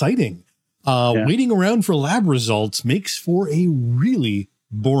that exciting. Waiting around for lab results makes for a really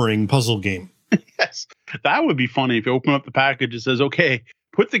boring puzzle game. Yes, that would be funny if you open up the package, it says, okay,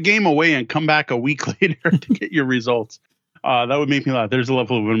 put the game away and come back a week later to get your results. That would make me laugh. There's a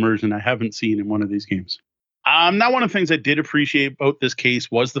level of immersion I haven't seen in one of these games. Now, one of the things I did appreciate about this case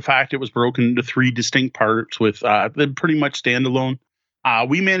was the fact it was broken into 3 distinct parts with pretty much standalone.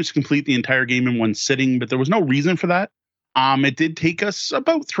 We managed to complete the entire game in one sitting, but there was no reason for that. It did take us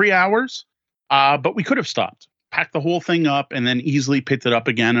about 3 hours, but we could have stopped, packed the whole thing up, and then easily picked it up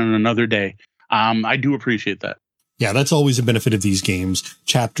again on another day. I do appreciate that. Yeah, that's always a benefit of these games.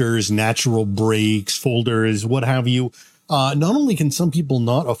 Chapters, natural breaks, folders, what have you. Not only can some people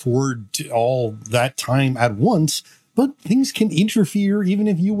not afford all that time at once, but things can interfere even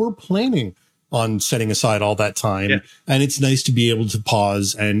if you were planning on setting aside all that time. Yeah. And it's nice to be able to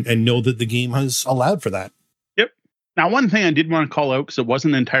pause and know that the game has allowed for that. Yep. Now, one thing I did want to call out, because it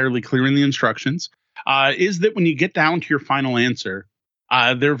wasn't entirely clear in the instructions, is that when you get down to your final answer,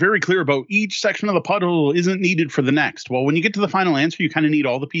 they're very clear about each section of the puzzle isn't needed for the next. Well, when you get to the final answer, you kind of need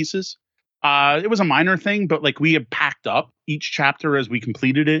all the pieces. It was a minor thing, but like we had packed up each chapter as we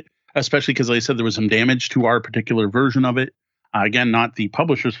completed it, especially because, like I said, there was some damage to our particular version of it. Again, not the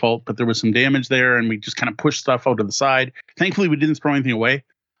publisher's fault, but there was some damage there, and we just kind of pushed stuff out to the side. Thankfully, we didn't throw anything away.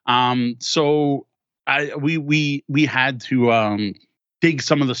 So we had to dig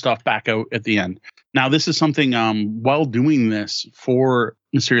some of the stuff back out at the end. Now, this is something, while doing this for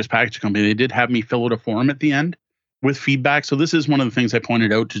Mysterious Package Company, they did have me fill out a form at the end with feedback. So this is one of the things I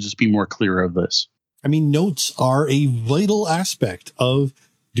pointed out to just be more clear of this. I mean, notes are a vital aspect of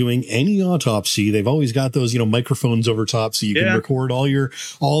doing any autopsy. They've always got those, microphones over top so you can record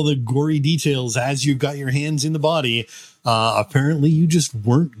all the gory details as you've got your hands in the body. Apparently you just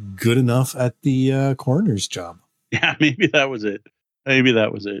weren't good enough at the coroner's job. Yeah, maybe that was it.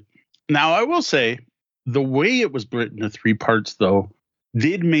 Now, I will say the way it was split into 3 parts, though,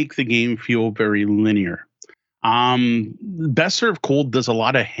 did make the game feel very linear. Best Served Cold does a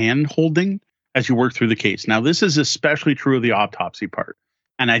lot of hand holding as you work through the case. Now, this is especially true of the autopsy part.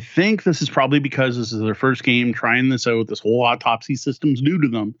 And I think this is probably because this is their first game trying this out. This whole autopsy system's new to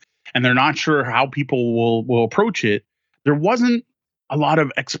them, and they're not sure how people will approach it. There wasn't a lot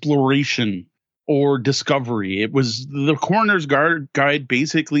of exploration or discovery. It was the coroner's guide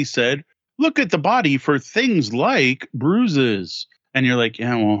basically said, look at the body for things like bruises. And you're like,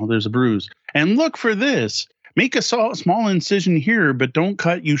 yeah, well, there's a bruise. And look for this. Make a small incision here, but don't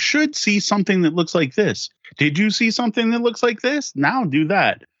cut. You should see something that looks like this. Did you see something that looks like this? Now do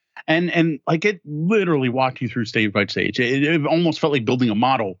that. And like it literally walked you through stage by stage. It almost felt like building a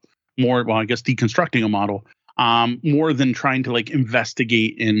model more. Well, I guess deconstructing a model more than trying to like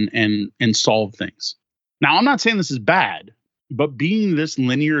investigate and solve things. Now, I'm not saying this is bad, but being this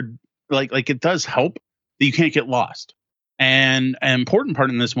linear, like it does help that you can't get lost. And an important part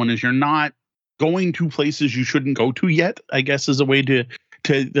in this one is you're not going to places you shouldn't go to yet, I guess, is a way to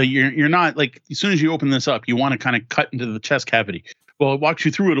you're not like, as soon as you open this up, you want to kind of cut into the chest cavity. Well, it walks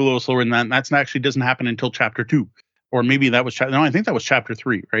you through it a little slower than that. And that's actually doesn't happen until chapter 2, or maybe that was I think that was chapter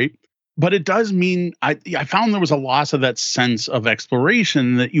 3, right? But it does mean I found there was a loss of that sense of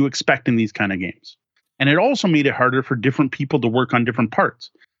exploration that you expect in these kind of games. And it also made it harder for different people to work on different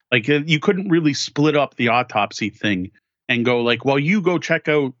parts. Like you couldn't really split up the autopsy thing and go like, well, you go check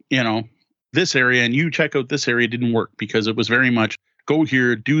out, this area and you check out this area. It didn't work because it was very much go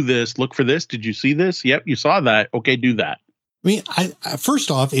here, do this, look for this. Did you see this? Yep, you saw that. Okay, do that. I mean,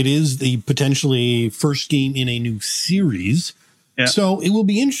 first off, it is the potentially first game in a new series. Yeah. So it will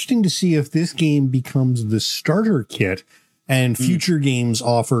be interesting to see if this game becomes the starter kit and future games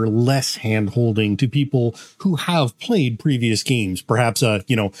offer less hand holding to people who have played previous games. Perhaps, a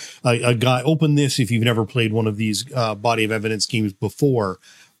guy, open this if you've never played one of these body of evidence games before.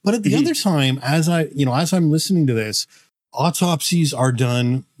 But at the other time, as I'm listening to this, autopsies are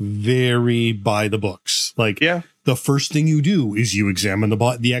done very by the books. Like, the first thing you do is you examine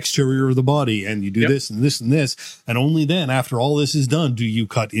the exterior of the body, and you do this and this and this. And only then, after all this is done, do you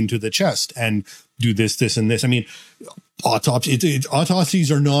cut into the chest and do this, this, and this. I mean,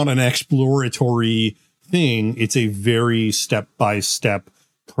 autopsies are not an exploratory thing. It's a very step-by-step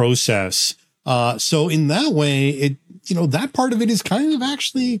process. So in that way, that part of it is kind of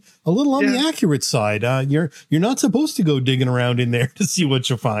actually a little on the accurate side. You're not supposed to go digging around in there to see what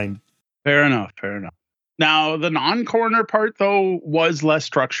you find. Fair enough. Now, the non-coroner part, though, was less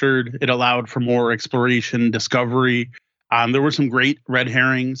structured. It allowed for more exploration, discovery. There were some great red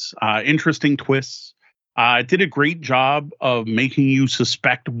herrings, interesting twists. It did a great job of making you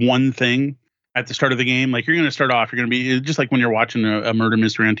suspect one thing at the start of the game. Like, you're going to start off, you're going to be just like when you're watching a murder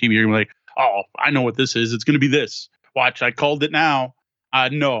mystery on TV, you're like, oh, I know what this is. It's going to be this. Watch, I called it now.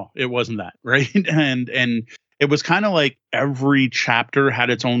 No, it wasn't that, right? And it was kind of like every chapter had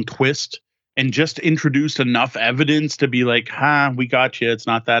its own twist and just introduced enough evidence to be like, we got you. It's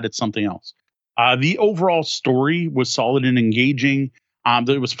not that, it's something else. The overall story was solid and engaging.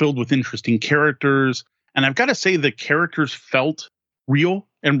 It was filled with interesting characters. And I've got to say, the characters felt real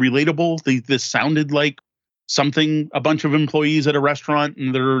and relatable. This sounded like something a bunch of employees at a restaurant,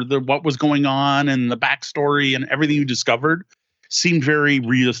 and what was going on and the backstory and everything you discovered seemed very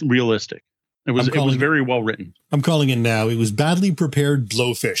realistic. It was very well written. I'm calling it now. It was badly prepared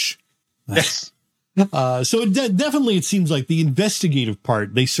blowfish. Yes. So definitely it seems like the investigative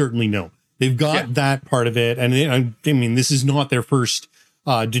part, they certainly know. They've got that part of it. And I mean, this is not their first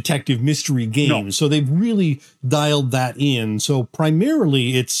detective mystery game. No. So they've really dialed that in. So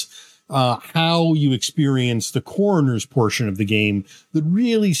primarily it's how you experience the coroner's portion of the game that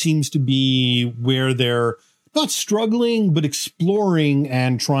really seems to be where they're not struggling, but exploring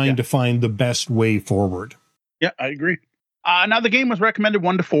and trying to find the best way forward. Yeah, I agree. Now, the game was recommended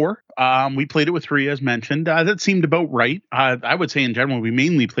 1 to 4. We played it with 3, as mentioned. That seemed about right. I would say in general, we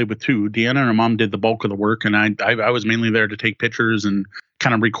mainly played with 2. Deanna and her mom did the bulk of the work, and I was mainly there to take pictures and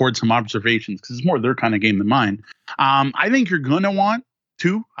kind of record some observations because it's more their kind of game than mine. I think you're going to want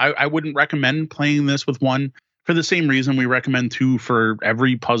 2. I wouldn't recommend playing this with 1 for the same reason we recommend 2 for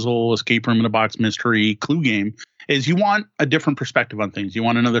every puzzle, escape room in a box, mystery, clue game. Is you want a different perspective on things. You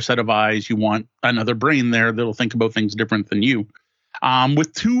want another set of eyes. You want another brain there that'll think about things different than you.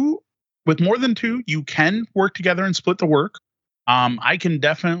 With more than 2, you can work together and split the work. I can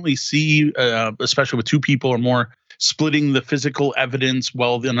definitely see, especially with 2 people or more, splitting the physical evidence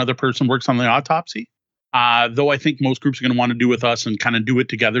while another person works on the autopsy. Though I think most groups are going to want to do with us and kind of do it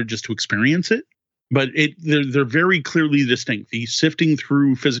together just to experience it. But they're very clearly distinct. The sifting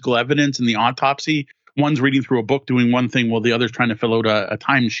through physical evidence and the autopsy, one's reading through a book doing one thing while the other's trying to fill out a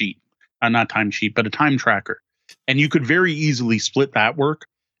timesheet. Not timesheet, but a time tracker. And you could very easily split that work.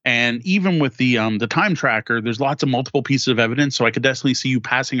 And even with the time tracker, there's lots of multiple pieces of evidence. So I could definitely see you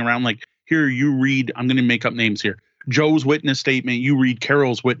passing around like, here, you read, I'm going to make up names here, Joe's witness statement, you read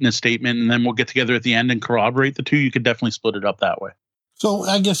Carol's witness statement, and then we'll get together at the end and corroborate the 2. You could definitely split it up that way. So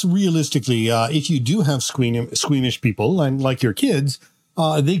I guess realistically, if you do have squeamish people, and like your kids,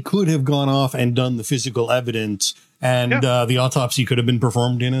 they could have gone off and done the physical evidence, and the autopsy could have been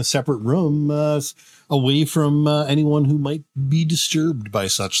performed in a separate room away from anyone who might be disturbed by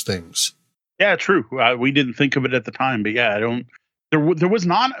such things. Yeah, true. We didn't think of it at the time, but yeah, there was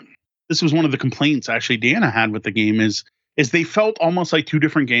not. This was one of the complaints actually Deanna had with the game is they felt almost like 2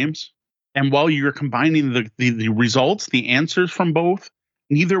 different games. And while you're combining the results, the answers from both,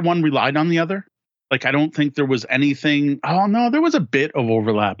 neither one relied on the other. Like, I don't think there was anything. Oh, no, there was a bit of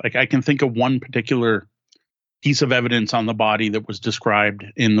overlap. Like, I can think of one particular piece of evidence on the body that was described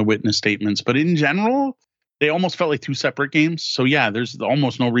in the witness statements. But in general, they almost felt like 2 separate games. So, yeah, there's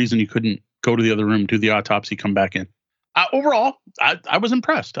almost no reason you couldn't go to the other room, do the autopsy, come back in. Overall, I was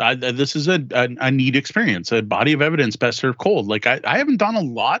impressed. This is a neat experience, a body of evidence best served cold. Like, I haven't done a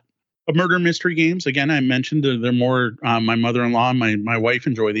lot of murder mystery games. Again, I mentioned they're more, my mother-in-law and my wife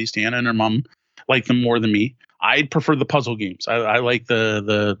enjoy these. Deanna and her mom like them more than me. I prefer the puzzle games. I like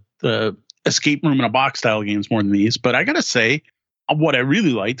the escape room in a box style games more than these. But I got to say, what I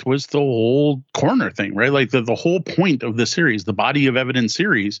really liked was the whole coroner thing, right? Like the whole point of the series, the body of evidence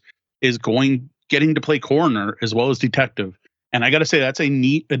series, is getting to play coroner as well as detective. And I got to say, that's a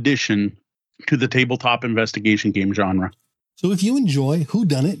neat addition to the tabletop investigation game genre. So if you enjoy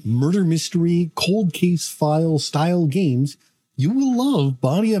whodunit, murder mystery, cold case file style games, you will love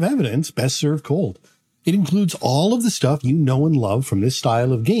Body of Evidence Best Served Cold. It includes all of the stuff you know and love from this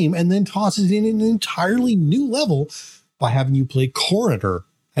style of game and then tosses in an entirely new level by having you play coroner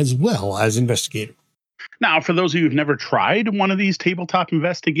as well as investigator. Now, for those of you who've never tried one of these tabletop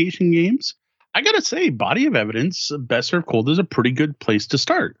investigation games, I got to say, Body of Evidence, Best Served Cold is a pretty good place to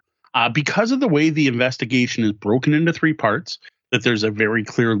start. Because of the way the investigation is broken into 3 parts, that there's a very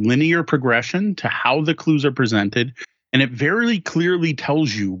clear linear progression to how the clues are presented, and it very clearly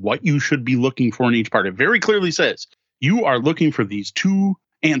tells you what you should be looking for in each part. It very clearly says you are looking for these 2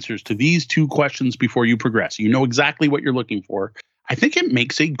 answers to these 2 questions before you progress. You know exactly what you're looking for. I think it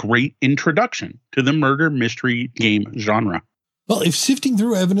makes a great introduction to the murder mystery game genre. Well, if sifting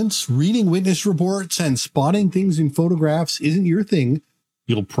through evidence, reading witness reports, and spotting things in photographs isn't your thing,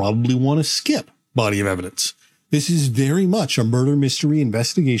 you'll probably want to skip Body of Evidence. This is very much a murder mystery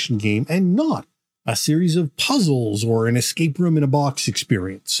investigation game and not a series of puzzles or an escape room in a box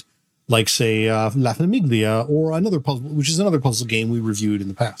experience, like, say, La Famiglia or another puzzle, which is another puzzle game we reviewed in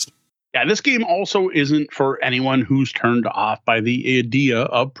the past. Yeah, this game also isn't for anyone who's turned off by the idea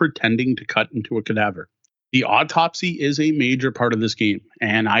of pretending to cut into a cadaver. The autopsy is a major part of this game,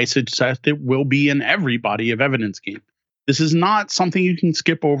 and I suggest it will be in every Body of Evidence game. This is not something you can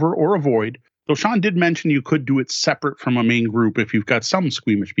skip over or avoid, though Sean did mention you could do it separate from a main group if you've got some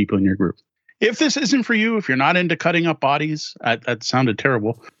squeamish people in your group. If this isn't for you, if you're not into cutting up bodies, that sounded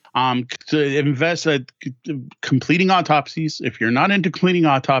terrible, to invest completing autopsies. If you're not into completing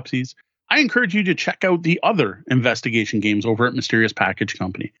autopsies, I encourage you to check out the other investigation games over at Mysterious Package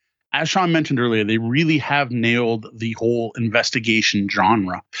Company. As Sean mentioned earlier, they really have nailed the whole investigation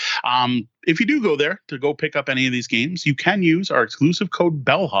genre. If you do go there to go pick up any of these games, you can use our exclusive code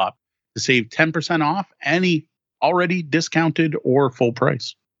BELLHOP to save 10% off any already discounted or full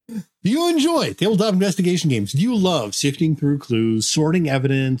price. Do you enjoy tabletop investigation games? Do you love sifting through clues, sorting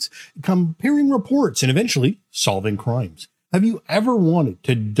evidence, comparing reports, and eventually solving crimes? Have you ever wanted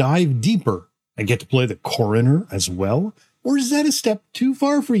to dive deeper and get to play the coroner as well? Or is that a step too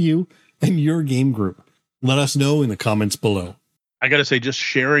far for you and your game group? Let us know in the comments below. I got to say, just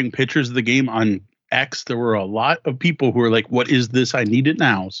sharing pictures of the game on X, there were a lot of people who were like, what is this? I need it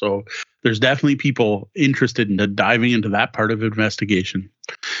now. So there's definitely people interested in diving into that part of investigation.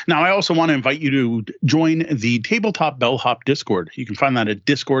 Now, I also want to invite you to join the Tabletop Bellhop Discord. You can find that at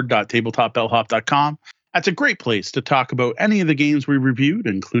discord.tabletopbellhop.com. That's a great place to talk about any of the games we reviewed,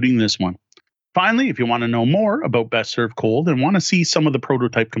 including this one. Finally, if you want to know more about Best Served Cold and want to see some of the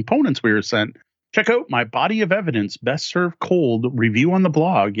prototype components we were sent, check out my Body of Evidence Best Served Cold review on the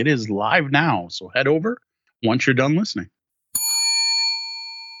blog. It is live now, so head over once you're done listening.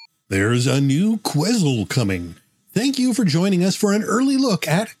 There's a new Quezzle coming. Thank you for joining us for an early look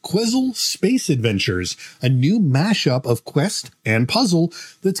at Quezzle Space Adventures, a new mashup of quest and puzzle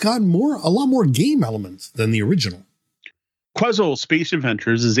that's got a lot more game elements than the original. Quezzle Space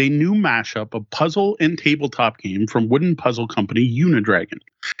Adventures is a new mashup of puzzle and tabletop game from wooden puzzle company Unidragon.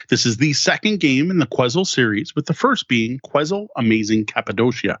 This is the second game in the Quezzle series, with the first being Quezzle Amazing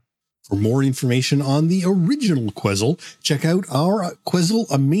Cappadocia. For more information on the original Quezzle, check out our Quezzle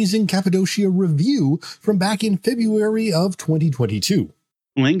Amazing Cappadocia review from back in February of 2022.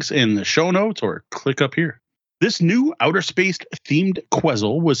 Links in the show notes or click up here. This new outer space themed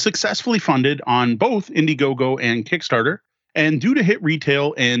Quezzle was successfully funded on both Indiegogo and Kickstarter, and due to hit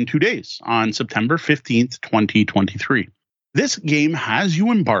retail in 2 days on September 15th, 2023. This game has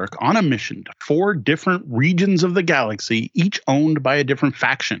you embark on a mission to 4 different regions of the galaxy, each owned by a different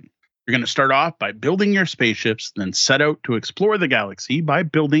faction. You're going to start off by building your spaceships, then set out to explore the galaxy by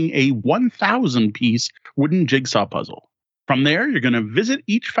building a 1,000-piece wooden jigsaw puzzle. From there, you're going to visit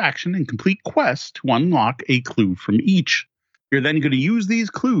each faction and complete quests to unlock a clue from each. You're then going to use these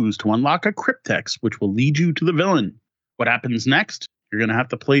clues to unlock a cryptex, which will lead you to the villain. What happens next? You're going to have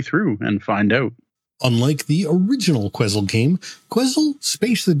to play through and find out. Unlike the original Quezzle game, Quezzle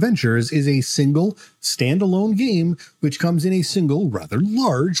Space Adventures is a single, standalone game which comes in a single, rather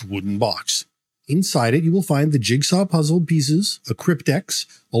large wooden box. Inside it, you will find the jigsaw puzzle pieces, a cryptex,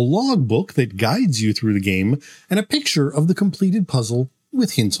 a logbook that guides you through the game, and a picture of the completed puzzle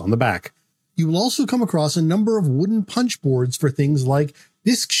with hints on the back. You will also come across a number of wooden punch boards for things like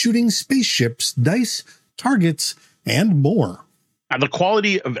disc-shooting spaceships, dice, targets, and more. Now, the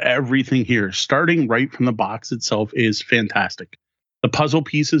quality of everything here, starting right from the box itself, is fantastic. The puzzle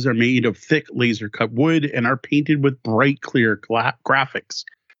pieces are made of thick laser-cut wood and are painted with bright, clear graphics.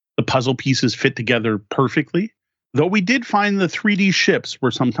 The puzzle pieces fit together perfectly, though we did find the 3D ships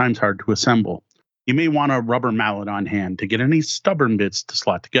were sometimes hard to assemble. You may want a rubber mallet on hand to get any stubborn bits to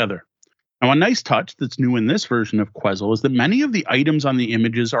slot together. Now, a nice touch that's new in this version of Quezzle is that many of the items on the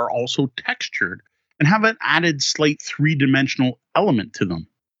images are also textured and have an added slight 3-dimensional element to them.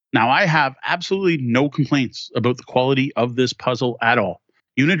 Now, I have absolutely no complaints about the quality of this puzzle at all.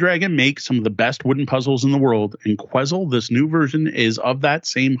 Unidragon makes some of the best wooden puzzles in the world, and Quezzle, this new version, is of that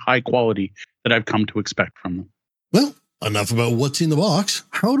same high quality that I've come to expect from them. Well, enough about what's in the box.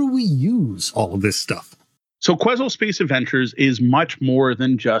 How do we use all of this stuff? So Quezzle Space Adventures is much more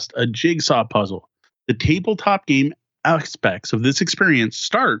than just a jigsaw puzzle. The tabletop game aspects of this experience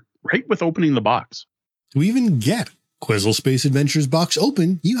start right with opening the box. To even get Quezzle Space Adventures box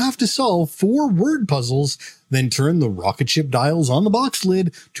open, you have to solve 4 word puzzles, then turn the rocket ship dials on the box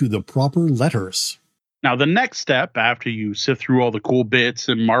lid to the proper letters. Now, the next step, after you sift through all the cool bits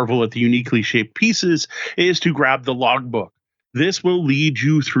and marvel at the uniquely shaped pieces, is to grab the logbook. This will lead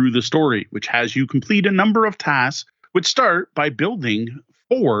you through the story, which has you complete a number of tasks, which start by building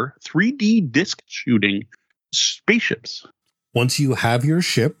 4 3D disc shooting spaceships. Once you have your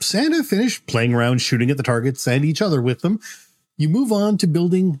ships and have finished playing around shooting at the targets and each other with them, you move on to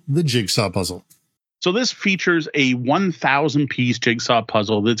building the jigsaw puzzle. So this features a 1,000-piece jigsaw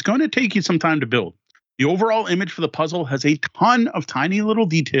puzzle that's going to take you some time to build. The overall image for the puzzle has a ton of tiny little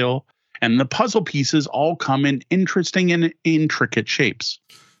detail, and the puzzle pieces all come in interesting and intricate shapes.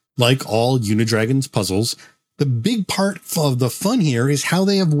 Like all Unidragon's puzzles, the big part of the fun here is how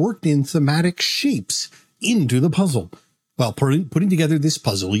they have worked in thematic shapes into the puzzle. While putting together this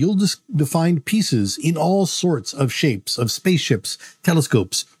puzzle, you'll find pieces in all sorts of shapes of spaceships,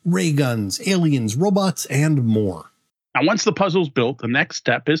 telescopes, ray guns, aliens, robots, and more. Now, once the puzzle's built, the next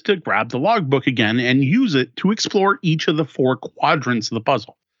step is to grab the logbook again and use it to explore each of the 4 quadrants of the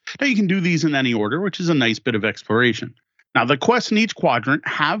puzzle. Now, you can do these in any order, which is a nice bit of exploration. Now, the quests in each quadrant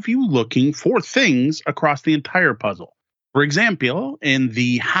have you looking for things across the entire puzzle. For example, in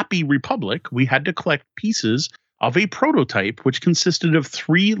the Happy Republic, we had to collect pieces of a prototype which consisted of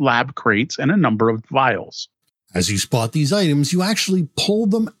 3 lab crates and a number of vials. As you spot these items, you actually pull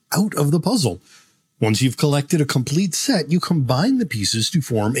them out of the puzzle. Once you've collected a complete set, you combine the pieces to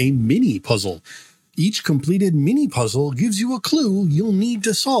form a mini puzzle. Each completed mini puzzle gives you a clue you'll need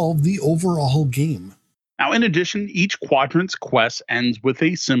to solve the overall game. Now, in addition, each quadrant's quest ends with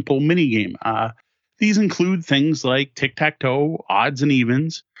a simple minigame. These include things like tic-tac-toe, odds and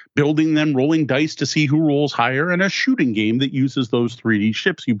evens, building then rolling dice to see who rolls higher, and a shooting game that uses those 3D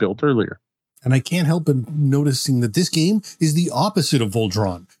ships you built earlier. And I can't help but noticing that this game is the opposite of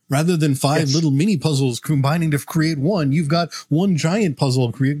Voltron. Rather than 5 little mini puzzles combining to create one, you've got one giant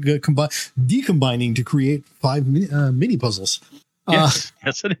puzzle decombining to create 5 mini puzzles. Yes,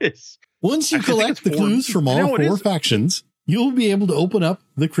 it is. Once you collect the clues from all 4 factions, you'll be able to open up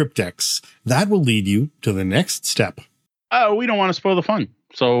the cryptex. That will lead you to the next step. Oh, we don't want to spoil the fun.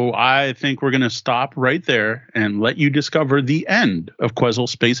 So I think we're going to stop right there and let you discover the end of Quezzle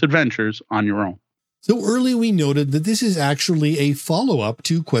Space Adventures on your own. So earlier we noted that this is actually a follow-up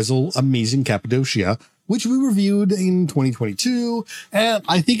to Quezzle Amazing Cappadocia, which we reviewed in 2022, and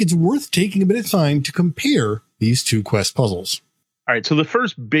I think it's worth taking a bit of time to compare these 2 quest puzzles. All right, so the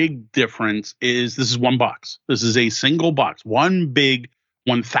first big difference is this is one box. This is a single box, one big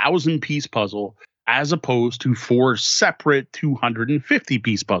 1,000-piece puzzle, as opposed to 4 separate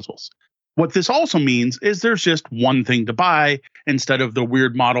 250-piece puzzles. What this also means is there's just one thing to buy instead of the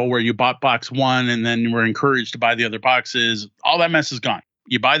weird model where you bought box 1 and then you were encouraged to buy the other boxes. All that mess is gone.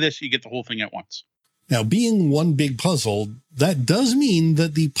 You buy this, you get the whole thing at once. Now, being one big puzzle, that does mean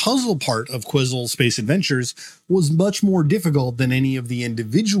that the puzzle part of Quezzle Space Adventures was much more difficult than any of the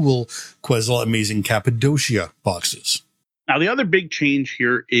individual Quezzle Amazing Cappadocia boxes. Now, the other big change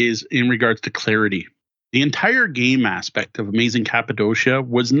here is in regards to clarity. The entire game aspect of Amazing Cappadocia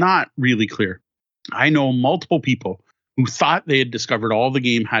was not really clear. I know multiple people who thought they had discovered all the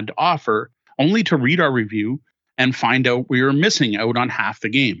game had to offer, only to read our review and find out we were missing out on half the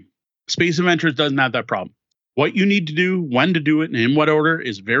game. Space Adventures doesn't have that problem. What you need to do, when to do it, and in what order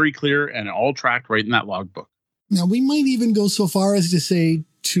is very clear and all tracked right in that logbook. Now, we might even go so far as to say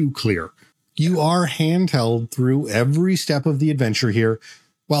too clear. You are handheld through every step of the adventure here.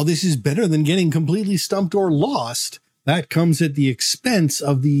 While this is better than getting completely stumped or lost, that comes at the expense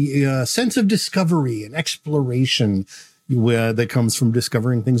of the sense of discovery and exploration that comes from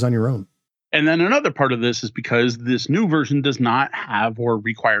discovering things on your own. And then another part of this is because this new version does not have or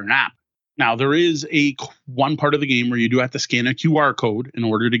require an app. Now, there is one part of the game where you do have to scan a QR code in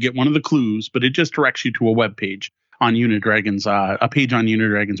order to get one of the clues, but it just directs you to a web page on Unidragon's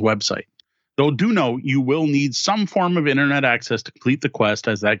website. Though do note, you will need some form of internet access to complete the quest,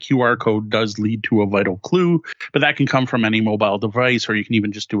 as that QR code does lead to a vital clue, but that can come from any mobile device, or you can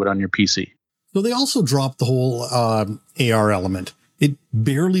even just do it on your PC. So they also dropped the whole AR element. It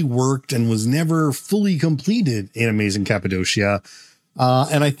barely worked and was never fully completed in Amazing Cappadocia.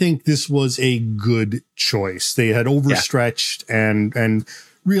 And I think this was a good choice. They had overstretched and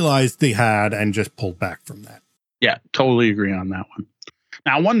realized they had and just pulled back from that. Yeah, totally agree on that one.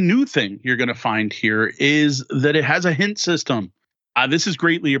 Now, one new thing you're going to find here is that it has a hint system. This is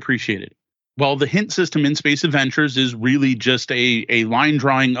greatly appreciated. Well, the hint system in Space Adventures is really just a line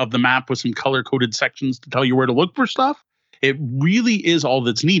drawing of the map with some color-coded sections to tell you where to look for stuff. It really is all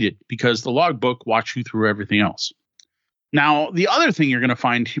that's needed because the logbook walks you through everything else. Now, the other thing you're going to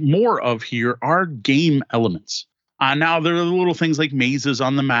find more of here are game elements. Now, there are little things like mazes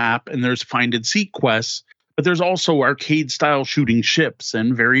on the map, and there's find-and-seek quests, but there's also arcade-style shooting ships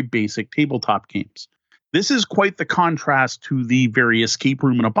and very basic tabletop games. This is quite the contrast to the very escape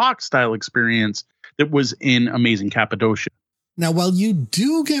room in a box style experience that was in Amazing Cappadocia. Now, while you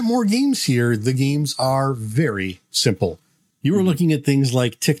do get more games here, the games are very simple. You were looking at things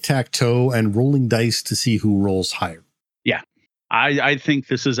like tic-tac-toe and rolling dice to see who rolls higher. Yeah, I think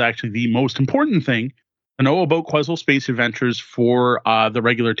this is actually the most important thing to know about Quetzal Space Adventures for the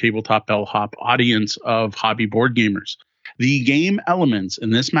regular tabletop bellhop audience of hobby board gamers. The game elements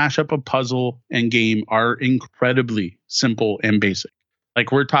in this mashup of puzzle and game are incredibly simple and basic.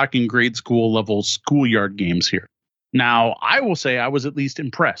 Like we're talking grade school level schoolyard games here. Now, I will say I was at least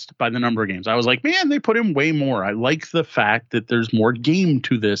impressed by the number of games. I was like, man, they put in way more. I like the fact that there's more game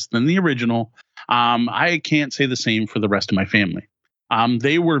to this than the original. I can't say the same for the rest of my family.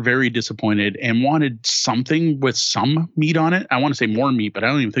 They were very disappointed and wanted something with some meat on it. I want to say more meat, but I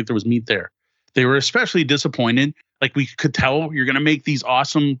don't even think there was meat there. They were especially disappointed. Like we could tell you're going to make these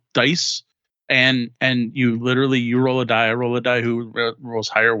awesome dice and you roll a die, I roll a die, who rolls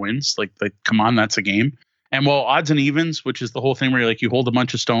higher wins. Like come on, that's a game. And well, odds and evens, which is the whole thing where you hold a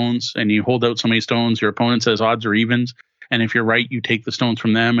bunch of stones and you hold out so many stones, your opponent says odds or evens. And if you're right, you take the stones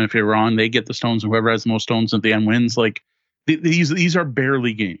from them. And if you're wrong, they get the stones. And whoever has the most stones at the end wins. Like these are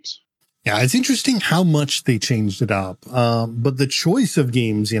barely games. Yeah, it's interesting how much they changed it up. But the choice of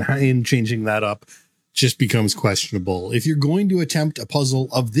games in changing that up just becomes questionable. If you're going to attempt a puzzle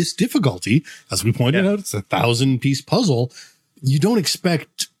of this difficulty, as we pointed out, it's a 1,000-piece puzzle, you don't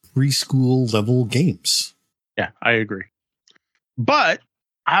expect preschool level games. Yeah, I agree. But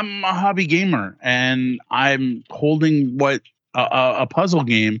I'm a hobby gamer and I'm holding a puzzle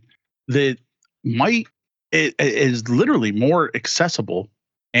game that is literally more accessible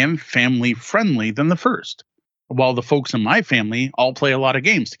and family friendly than the first. While the folks in my family all play a lot of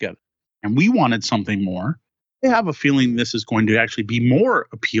games together and we wanted something more, I have a feeling this is going to actually be more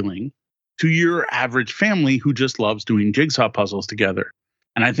appealing to your average family who just loves doing jigsaw puzzles together.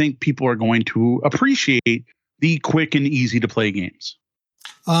 And I think people are going to appreciate the quick and easy to play games.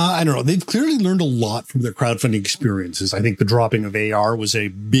 I don't know. They've clearly learned a lot from their crowdfunding experiences. I think the dropping of AR was a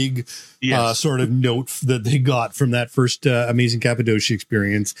big sort of note that they got from that first Amazing Cappadocia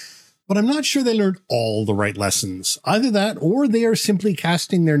experience. But I'm not sure they learned all the right lessons. Either that or they are simply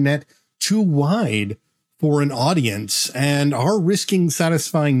casting their net too wide for an audience and are risking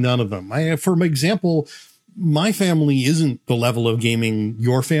satisfying none of them. For example, my family isn't the level of gaming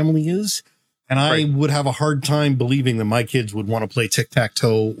your family is. And I would have a hard time believing that my kids would want to play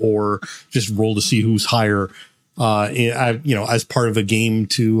tic-tac-toe or just roll to see who's higher, as part of a game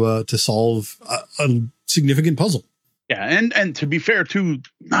to solve a significant puzzle. Yeah, and to be fair, too,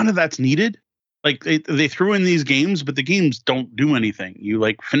 none of that's needed. Like they threw in these games, but the games don't do anything. You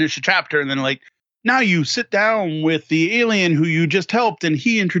finish a chapter and then now you sit down with the alien who you just helped and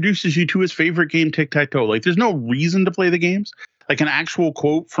he introduces you to his favorite game, tic-tac-toe. There's no reason to play the games. An actual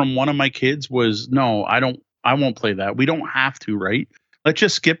quote from one of my kids was, "No, I won't play that. We don't have to, right? Let's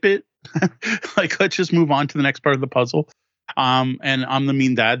just skip it. Let's just move on to the next part of the puzzle." And I'm the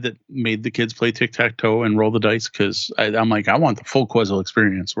mean dad that made the kids play tic-tac-toe and roll the dice because I'm like, I want the full Quetzal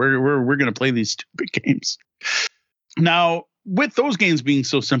experience. We're going to play these stupid games. Now, with those games being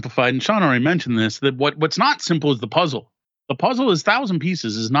so simplified, and Sean already mentioned this, that what's not simple is the puzzle. The puzzle is 1,000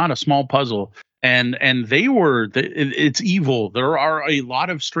 pieces, is not a small puzzle. And it's evil. There are a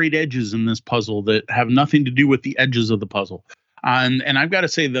lot of straight edges in this puzzle that have nothing to do with the edges of the puzzle. And I've got to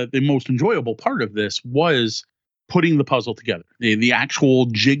say that the most enjoyable part of this was putting the puzzle together. The actual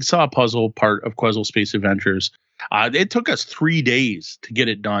jigsaw puzzle part of Quetzal Space Adventures. It took us 3 days to get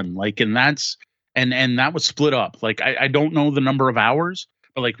it done. And that was split up. I don't know the number of hours,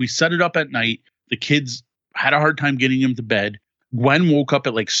 but we set it up at night. The kids had a hard time getting him to bed. Gwen woke up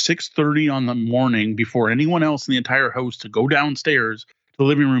at 6:30 on the morning before anyone else in the entire house to go downstairs to the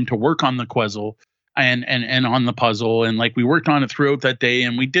living room to work on the Quetzal and on the puzzle. And we worked on it throughout that day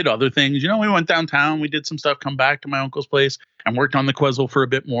and we did other things. We went downtown, we did some stuff, come back to my uncle's place and worked on the Quetzal for a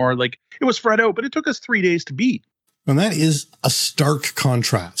bit more. It was spread out, but it took us 3 days to beat. And that is a stark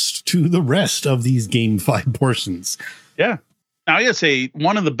contrast to the rest of these GameFi portions. Yeah. Now, I gotta say,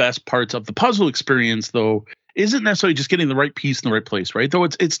 one of the best parts of the puzzle experience, though, isn't necessarily just getting the right piece in the right place, right? Though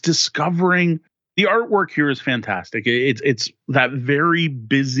it's discovering the artwork here is fantastic. It's that very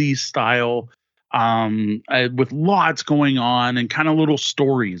busy style, with lots going on and kind of little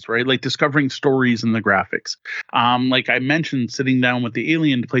stories, right? Like discovering stories in the graphics. Like I mentioned, sitting down with the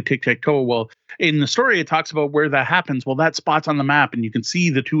alien to play tic-tac-toe. Well, in the story, it talks about where that happens. Well, that spot's on the map, and you can see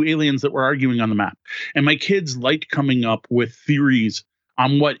the two aliens that were arguing on the map. And my kids liked coming up with theories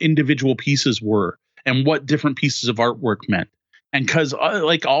on what individual pieces were and what different pieces of artwork meant. And because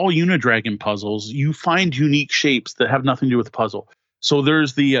like all Unidragon puzzles, you find unique shapes that have nothing to do with the puzzle. So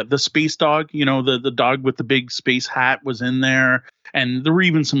there's the space dog, the dog with the big space hat was in there. And there were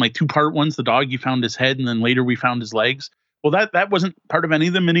even some like 2-part ones. The dog, you found his head, and then later we found his legs. Well, that wasn't part of any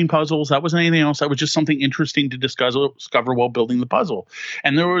of the mini puzzles. That wasn't anything else. That was just something interesting to discover while building the puzzle.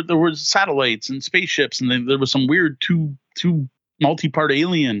 And there were satellites and spaceships, and then there was some weird two multi-part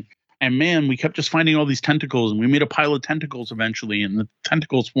alien. And man, we kept just finding all these tentacles, and we made a pile of tentacles eventually, and the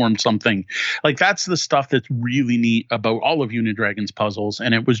tentacles formed something. Like that's the stuff that's really neat about all of Unidragon's puzzles,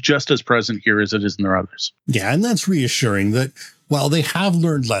 and it was just as present here as it is in their others. Yeah, and that's reassuring that while they have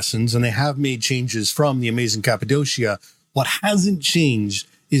learned lessons and they have made changes from the Amazing Cappadocia, what hasn't changed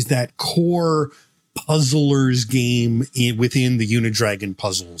is that core puzzlers game within the Unidragon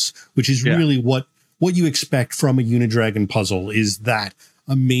puzzles, which is really what you expect from a Unidragon puzzle, is that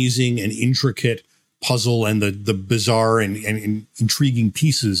amazing and intricate puzzle and the bizarre and intriguing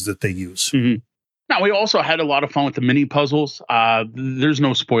pieces that they use. Mm-hmm. Now, we also had a lot of fun with the mini puzzles. There's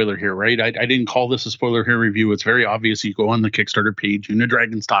no spoiler here, right? I didn't call this a spoiler here review. It's very obvious. You go on the Kickstarter page,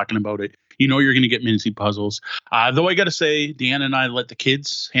 Unidragon's talking about it. You know you're going to get mini puzzles. Though I got to say, Deanna and I let the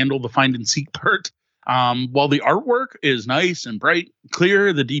kids handle the find and seek part. While the artwork is nice and bright,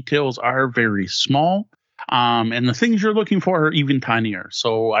 clear, the details are very small. And the things you're looking for are even tinier.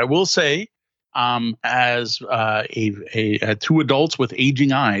 So I will say, as two adults with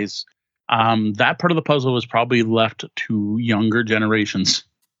aging eyes, that part of the puzzle is probably left to younger generations.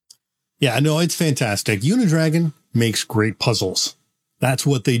 Yeah, no, it's fantastic. Unidragon makes great puzzles. That's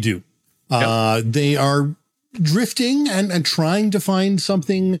what they do. Yep. They are drifting and trying to find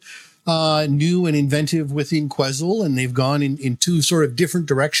something new and inventive within Quetzal, and they've gone in two sort of different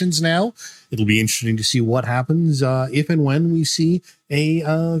directions now. It'll be interesting to see what happens if and when we see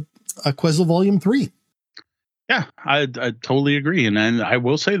a Quetzal Volume 3. Yeah, I totally agree, and I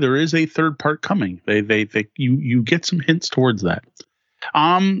will say there is a third part coming. You get some hints towards that.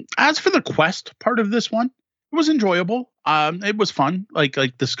 As for the quest part of this one, it was enjoyable. It was fun, like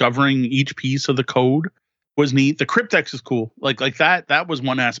discovering each piece of the code was neat. The cryptex is cool. Like that was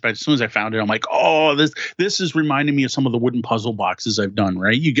one aspect. As soon as I found it, I'm like, oh, this is reminding me of some of the wooden puzzle boxes I've done,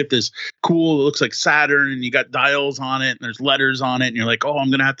 right? You get this cool, it looks like Saturn, and you got dials on it, and there's letters on it, and you're like, oh, I'm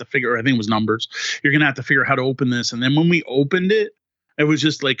gonna have to figure, I think it was numbers. You're gonna have to figure out how to open this. And then when we opened it, it was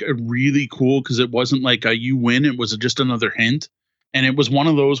just like a really cool, because it wasn't like a you win, it was just another hint. And it was one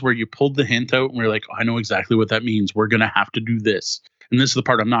of those where you pulled the hint out and we're like, oh, I know exactly what that means. We're gonna have to do this. And this is the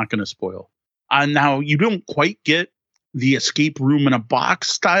part I'm not gonna spoil. Now, you don't quite get the escape room in a box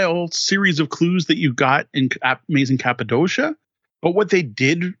style series of clues that you got in Amazing Cappadocia, but what they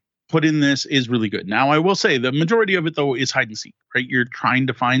did put in this is really good. Now, I will say the majority of it, though, is hide and seek, right? You're trying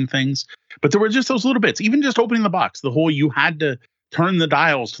to find things, but there were just those little bits. Even just opening the box, the whole you had to turn the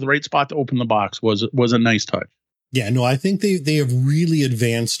dials to the right spot to open the box was a nice touch. Yeah, no, I think they have really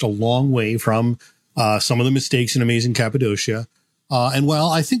advanced a long way from some of the mistakes in Amazing Cappadocia. And while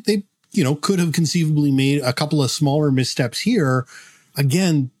I think they could have conceivably made a couple of smaller missteps here,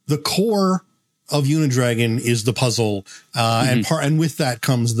 again, the core of Unidragon is the puzzle, and with that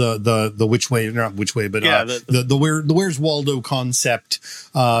comes the which way, not which way, but the Where's Waldo concept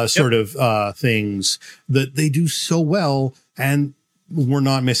sort of things that they do so well, and we're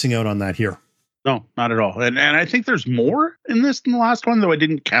not missing out on that here. No, not at all. And I think there's more in this than the last one, though I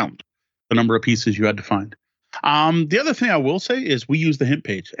didn't count the number of pieces you had to find. The other thing I will say is we use the hint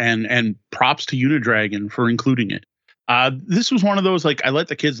page, and props to Unidragon for including it. This was one of those, like, I let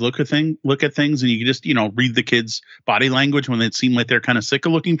the kids look at things, and you just, read the kids' body language when it seemed like they're kind of sick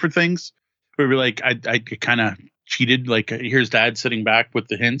of looking for things. We were like, I kind of cheated. Like, here's Dad sitting back with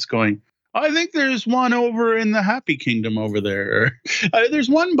the hints going, I think there's one over in the Happy Kingdom over there. There's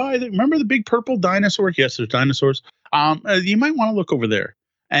one remember the big purple dinosaur? Yes, there's dinosaurs. You might want to look over there.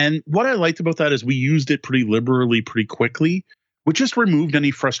 And what I liked about that is we used it pretty liberally, pretty quickly, which just removed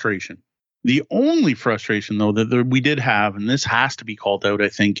any frustration. The only frustration, though, that we did have, and this has to be called out, I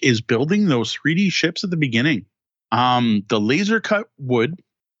think, is building those 3D ships at the beginning. The laser cut wood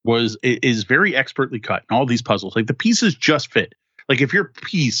is very expertly cut in all these puzzles. Like the pieces just fit. Like if your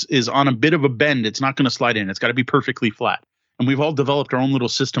piece is on a bit of a bend, it's not going to slide in. It's got to be perfectly flat. And we've all developed our own little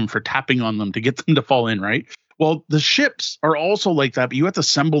system for tapping on them to get them to fall in, right? Well, the ships are also like that, but you have to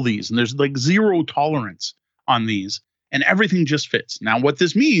assemble these, and there's like zero tolerance on these, and everything just fits. Now, what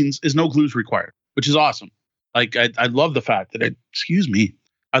this means is no glues required, which is awesome. Like I love the fact that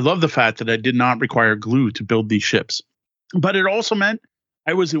I love the fact that I did not require glue to build these ships, but it also meant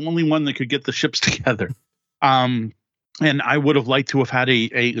I was the only one that could get the ships together. And I would have liked to have had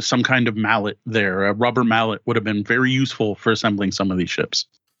some kind of mallet there. A rubber mallet would have been very useful for assembling some of these ships.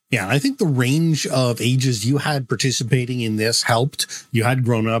 Yeah, I think the range of ages you had participating in this helped. You had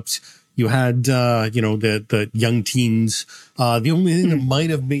grown-ups. You had, the young teens. The only thing that might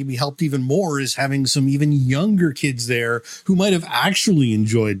have maybe helped even more is having some even younger kids there who might have actually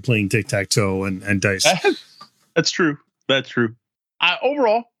enjoyed playing tic-tac-toe and dice. That's true.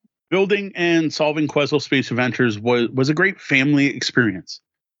 Overall, building and solving Quetzal Space Adventures was a great family experience.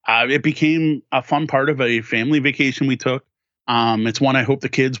 It became a fun part of a family vacation we took. It's one I hope the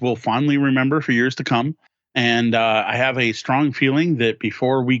kids will fondly remember for years to come. And I have a strong feeling that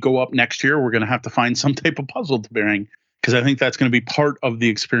before we go up next year, we're going to have to find some type of puzzle to bring, because I think that's going to be part of the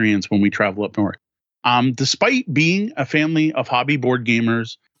experience when we travel up north. Despite being a family of hobby board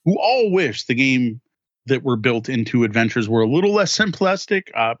gamers who all wish the game that were built into Adventures were a little less simplistic,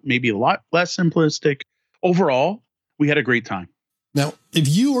 maybe a lot less simplistic, overall, we had a great time. Now, if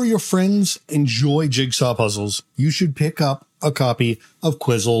you or your friends enjoy jigsaw puzzles, you should pick up a copy of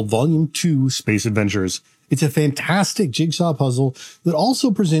Quetzal Volume 2 Space Adventures. It's a fantastic jigsaw puzzle that also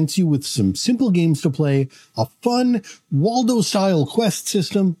presents you with some simple games to play, a fun Waldo-style quest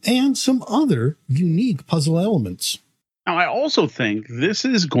system, and some other unique puzzle elements. Now, I also think this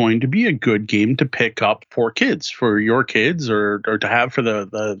is going to be a good game to pick up for kids, for your kids, or to have for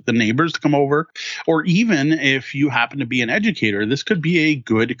the neighbors to come over. Or even if you happen to be an educator, this could be a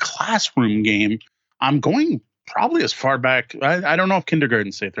good classroom game. I'm going probably as far back. I don't know if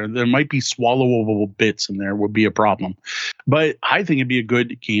kindergarten's safe there. There might be swallowable bits in there would be a problem. But I think it'd be a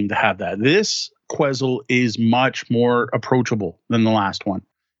good game to have that. This Quetzal is much more approachable than the last one.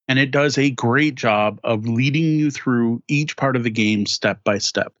 And it does a great job of leading you through each part of the game step by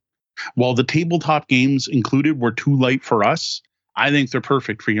step. While the tabletop games included were too light for us, I think they're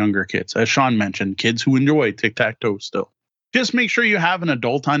perfect for younger kids. As Sean mentioned, kids who enjoy tic-tac-toe still. Just make sure you have an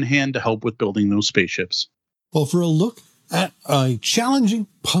adult on hand to help with building those spaceships. Well, for a look at a challenging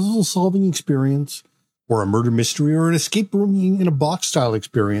puzzle-solving experience, or a murder mystery, or an escape room in a box-style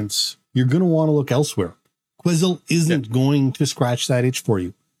experience, you're going to want to look elsewhere. Quetzal isn't going to scratch that itch for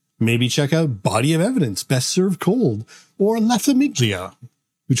you. Maybe check out Body of Evidence, Best Served Cold, or La Famiglia,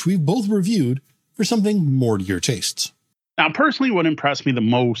 which we've both reviewed, for something more to your tastes. Now, personally, what impressed me the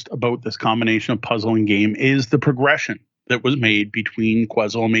most about this combination of puzzle and game is the progression that was made between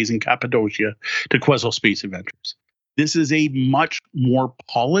Quetzal Amazing Cappadocia to Quetzal Space Adventures. This is a much more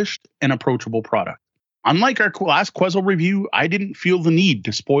polished and approachable product. Unlike our last Quetzal review, I didn't feel the need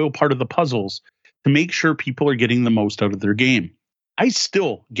to spoil part of the puzzles to make sure people are getting the most out of their game. I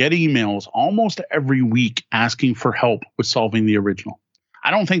still get emails almost every week asking for help with solving the original.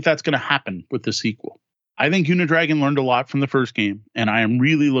 I don't think that's going to happen with the sequel. I think Unidragon learned a lot from the first game, and I am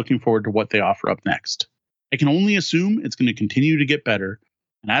really looking forward to what they offer up next. I can only assume it's going to continue to get better.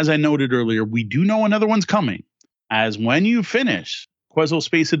 And as I noted earlier, we do know another one's coming, as when you finish Quetzal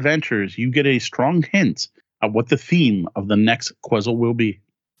Space Adventures, you get a strong hint of what the theme of the next Quetzal will be.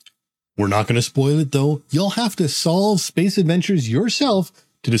 We're not going to spoil it, though. You'll have to solve Space Adventures yourself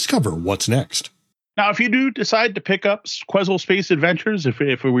to discover what's next. Now, if you do decide to pick up Quetzal Space Adventures,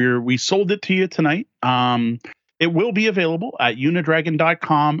 if we sold it to you tonight, it will be available at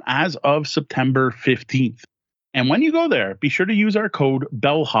unidragon.com as of September 15th. And when you go there, be sure to use our code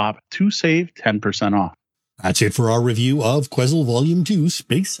BELLHOP to save 10% off. That's it for our review of Quetzal Volume 2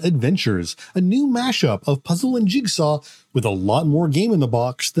 Space Adventures, a new mashup of puzzle and jigsaw with a lot more game in the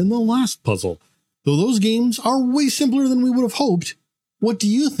box than the last puzzle. Though those games are way simpler than we would have hoped, what do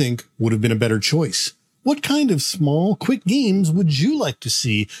you think would have been a better choice? What kind of small, quick games would you like to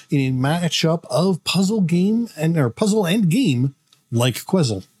see in a mashup of puzzle and game like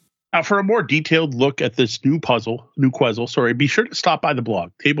Quetzal? Now, for a more detailed look at this new Quetzal, be sure to stop by the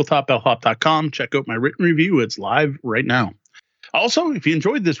blog, tabletopbellhop.com. Check out my written review. It's live right now. Also, if you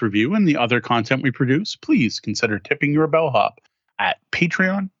enjoyed this review and the other content we produce, please consider tipping your bellhop at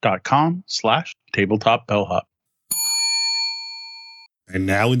patreon.com/tabletopbellhop. And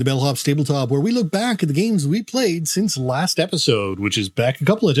now in the Bellhop's Tabletop, where we look back at the games we played since last episode, which is back a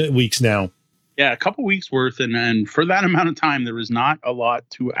couple of weeks now. Yeah, a couple weeks worth. And for that amount of time, there was not a lot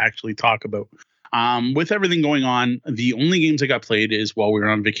to actually talk about. With everything going on, the only games that got played is while we were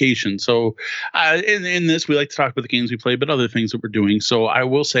on vacation. So in this, we like to talk about the games we played, but other things that we're doing. So I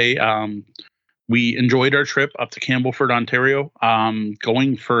will say we enjoyed our trip up to Campbellford, Ontario.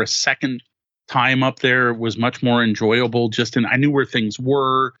 Going for a second time up there was much more enjoyable. I knew where things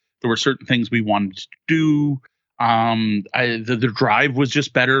were. There were certain things we wanted to do. The drive was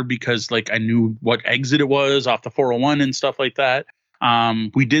just better because I knew what exit it was off the 401 and stuff like that.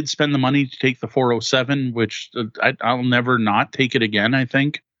 We did spend the money to take the 407, which I'll never not take it again, I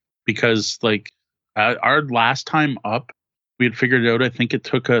think, because our last time up, we had figured out, I think it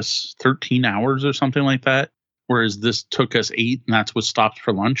took us 13 hours or something like that, whereas this took us 8, and that's what stopped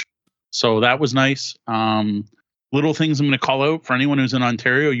for lunch. So that was nice. Little things I'm going to call out for anyone who's in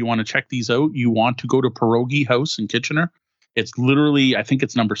Ontario. You want to check these out. You want to go to Pierogi House in Kitchener. It's literally, I think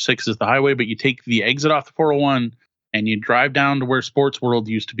it's number 6 is the highway, but you take the exit off the 401 and you drive down to where Sports World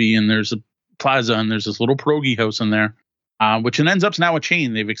used to be, and there's a plaza, and there's this little pierogi house in there, which ends up now a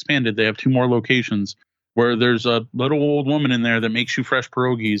chain. They've expanded. They have 2 more locations where there's a little old woman in there that makes you fresh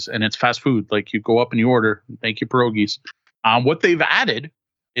pierogies, and it's fast food. You go up and you order, thank you pierogies. What they've added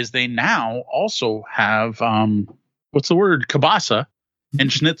is they now also have, kielbasa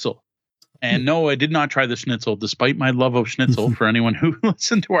and schnitzel. And no, I did not try the schnitzel, despite my love of schnitzel. For anyone who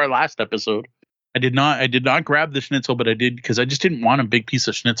listened to our last episode, I did not grab the schnitzel, but I did because I just didn't want a big piece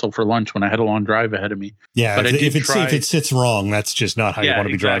of schnitzel for lunch when I had a long drive ahead of me. Yeah, but if it sits wrong, that's just not how you want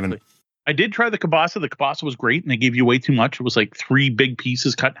to be driving. I did try the kielbasa. The kielbasa was great, and they gave you way too much. It was 3 big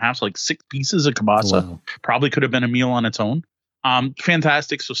pieces cut in half, so 6 pieces of kielbasa. Wow. Probably could have been a meal on its own.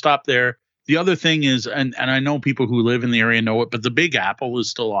 Fantastic. So stop there. The other thing is, and I know people who live in the area know it, but the Big Apple is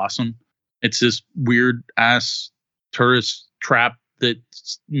still awesome. It's this weird ass tourist trap that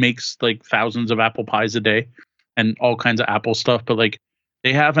makes thousands of apple pies a day and all kinds of apple stuff. But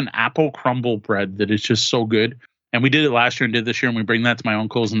they have an apple crumble bread that is just so good. And we did it last year and did this year, and we bring that to my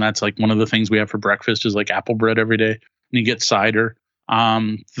uncle's, and that's one of the things we have for breakfast is apple bread every day. And you get cider.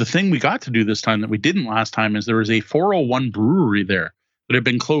 The thing we got to do this time that we didn't last time is there was a 401 brewery there that had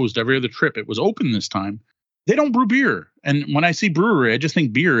been closed every other trip. It was open this time. They don't brew beer. And when I see brewery, I just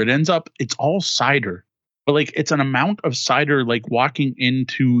think beer. It's all cider. But it's an amount of cider, walking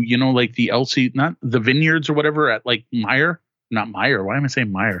into, the LC, not the vineyards or whatever at not Meyer. Why am I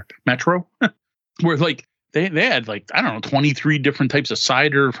saying Meyer? Metro? Where they had I don't know, 23 different types of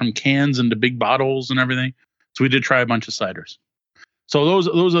cider from cans into big bottles and everything. So we did try a bunch of ciders. So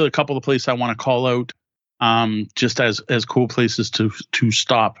those are a couple of places I want to call out, just as cool places to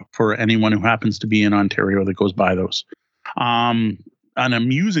stop for anyone who happens to be in Ontario that goes by those. An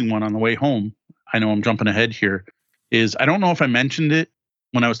amusing one on the way home, I know I'm jumping ahead here, is I don't know if I mentioned it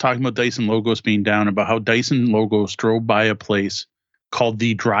when I was talking about Dyson Logos being down, about how Dyson Logos drove by a place called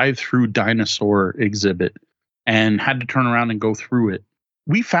the Drive-Through Dinosaur exhibit and had to turn around and go through it.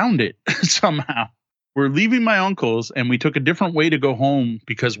 We found it somehow. We're leaving my uncle's, and we took a different way to go home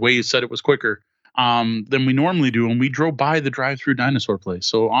because Waze said it was quicker than we normally do, and we drove by the Drive-Through Dinosaur place.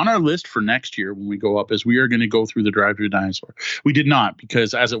 So on our list for next year when we go up is we are going to go through the Drive-Through Dinosaur. We did not,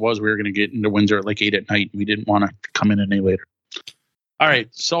 because as it was, we were going to get into Windsor at 8 at night, and we didn't want to come in any later. All right,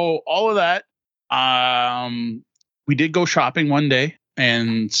 so all of that, we did go shopping one day,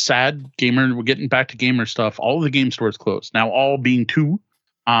 and we're getting back to gamer stuff. All of the game stores closed. Now, all being 2,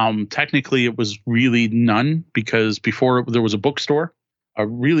 technically it was really none, because before there was a bookstore, a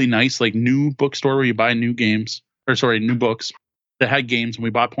really nice new bookstore where you buy new books that had games, and we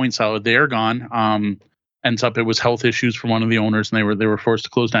bought Point Salad. They are gone. Ends up it was health issues for one of the owners, and they were forced to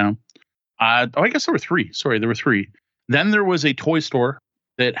close down. I guess there were 3. Sorry, there were 3. Then there was a toy store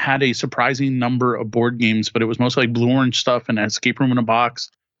that had a surprising number of board games, but it was mostly Blue Orange stuff and Escape Room in a Box.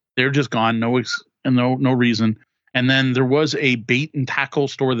 They're just gone, no reason. And then there was a bait and tackle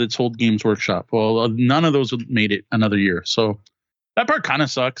store that sold Games Workshop. Well, none of those made it another year, so that part kind of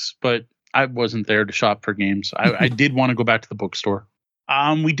sucks, but I wasn't there to shop for games. I did want to go back to the bookstore.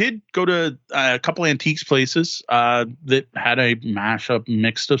 We did go to a couple antiques places that had a mashup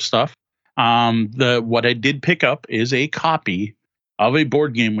mixed of stuff. What I did pick up is a copy of a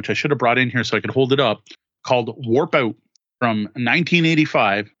board game, which I should have brought in here so I could hold it up, called Warp Out from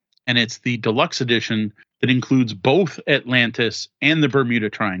 1985. And it's the deluxe edition that includes both Atlantis and the Bermuda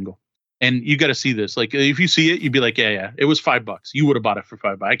Triangle. And you got to see this. If you see it, you'd be like, yeah, it was $5. You would have bought it for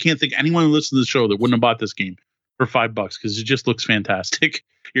 $5. I can't think anyone who listens to the show that wouldn't have bought this game for $5 because it just looks fantastic.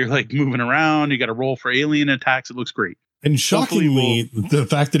 You're moving around. You got to roll for alien attacks. It looks great. And shockingly, the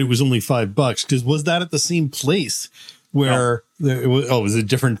fact that it was only $5, because was that at the same place where was it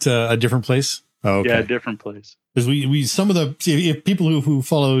a different place? Oh, okay. Yeah, different place. Because we some of the if people who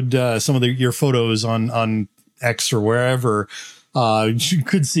followed some of your photos on X or wherever, you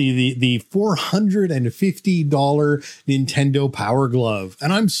could see the $450 Nintendo Power Glove.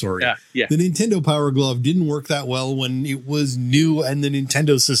 And I'm sorry, yeah. The Nintendo Power Glove didn't work that well when it was new and the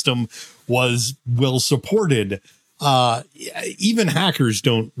Nintendo system was well supported. Even hackers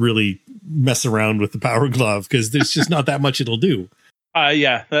don't really mess around with the Power Glove because there's just not that much it'll do.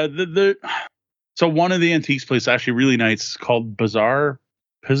 Yeah. So one of the antiques places actually really nice. It's called Pizzar.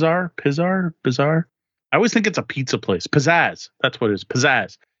 I always think it's a pizza place. Pizzazz. That's what it is.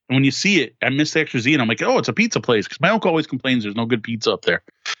 Pizzazz. And when you see it, I miss the extra Z, and I'm like, oh, it's a pizza place. Because my uncle always complains there's no good pizza up there.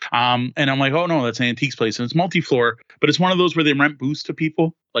 And I'm like, oh no, that's an antiques place, and it's multi-floor, but it's one of those where they rent booths to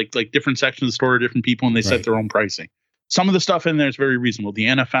people, like different sections of the store to different people, and they set their own pricing. Some of the stuff in there is very reasonable.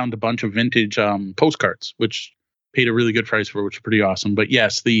 Deanna found a bunch of vintage postcards, which paid a really good price for, which is pretty awesome. But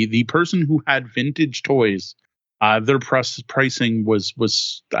yes, the person who had vintage toys, their pricing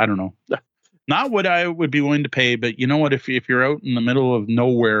was I don't know, not what I would be willing to pay. But you know what? If you're out in the middle of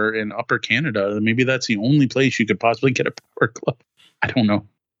nowhere in Upper Canada, maybe that's the only place you could possibly get a Power Glove. I don't know.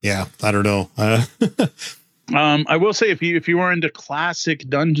 Yeah, I don't know. I will say if you are into classic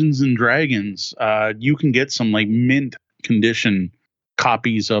Dungeons and Dragons, you can get some like mint condition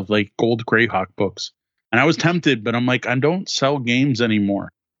copies of like gold Greyhawk books. And I was tempted, but I'm like, I don't sell games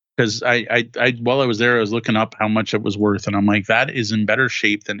anymore. Because I while I was there, I was looking up how much it was worth, and I'm like, that is in better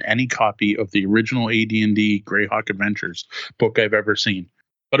shape than any copy of the original AD&D Greyhawk Adventures book I've ever seen.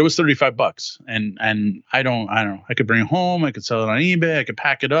 But it was $35, and I don't know. I could bring it home, I could sell it on eBay, I could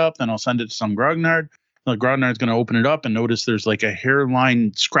pack it up, then I'll send it to some grognard. The grognard's going to open it up and notice there's like a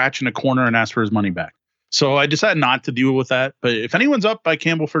hairline scratch in a corner and ask for his money back. So I decided not to deal with that. But if anyone's up by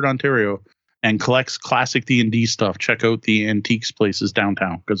Campbellford, Ontario, and collects classic D&D stuff, check out the antiques places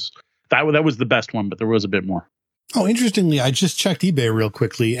downtown, because that was the best one, but there was a bit more. Oh, interestingly, I just checked eBay real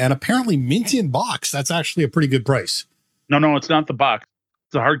quickly, and apparently mint in box, that's actually a pretty good price. No, it's not the box.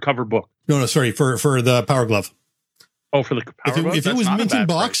 It's a hardcover book. No, sorry, for the Power Glove. Oh, for the Power Glove? If it was mint in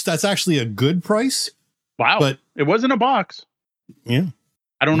box, that's actually a good price. Wow. But it wasn't a box. Yeah.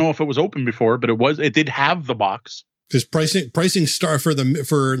 I don't know if it was open before, but it did have the box. Because pricing start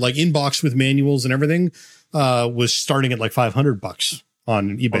for like in box with manuals and everything was starting at like $500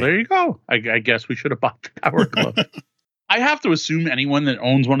 on eBay. Well, there you go. I guess we should have bought the Power Glove. I have to assume anyone that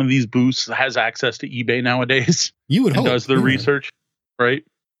owns one of these booths has access to eBay nowadays. You would hope. Does their research, right?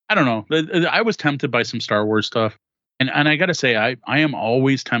 I don't know. I was tempted by some Star Wars stuff, and I got to say, I am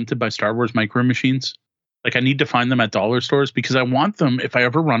always tempted by Star Wars Micro Machines. Like, I need to find them at dollar stores because I want them if I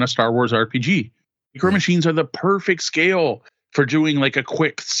ever run a Star Wars RPG. Micro Machines are the perfect scale for doing like a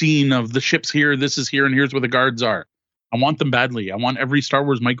quick scene of the ship's here, this is here, and here's where the guards are. I want them badly. I want every Star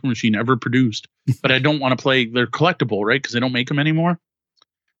Wars Micro Machine ever produced, but I don't want to play. They're collectible, right? Because they don't make them anymore.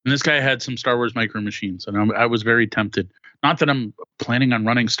 And this guy had some Star Wars Micro Machines, and I was very tempted. Not that I'm planning on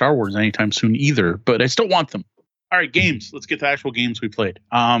running Star Wars anytime soon either, but I still want them. All right, games. Let's get to actual games we played.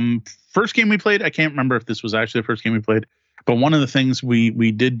 First game we played, I can't remember if this was actually the first game we played, but one of the things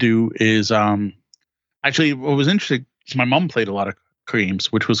we did do is actually what was interesting is my mom played a lot of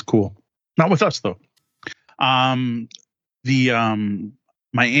games, which was cool. Not with us though. My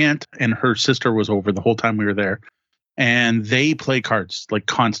aunt and her sister was over the whole time we were there, and they play cards like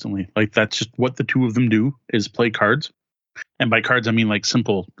constantly. Like that's just what the two of them do is play cards. And by cards, I mean like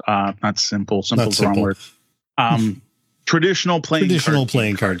simple, not simple. Simple is the wrong word. Traditional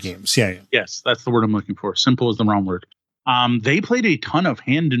playing card games. Yeah. Yes, that's the word I'm looking for. Simple is the wrong word. They played a ton of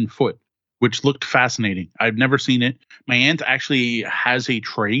Hand and Foot, which looked fascinating. I've never seen it. My aunt actually has a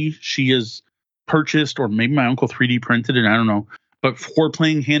tray she has purchased, or maybe my uncle 3D printed it. I don't know. But for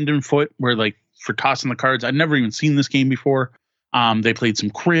playing Hand and Foot, where like for tossing the cards, I'd never even seen this game before. They played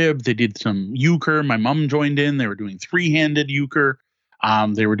some crib. They did some euchre. My mom joined in. They were doing 3-handed euchre.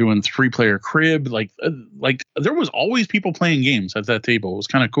 They were doing 3-player crib. Like there was always people playing games at that table. It was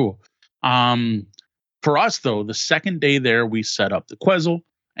kind of cool. For us though, the second day there, we set up the Quezzle.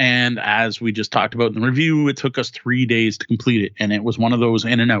 And as we just talked about in the review, it took us 3 days to complete it. And it was one of those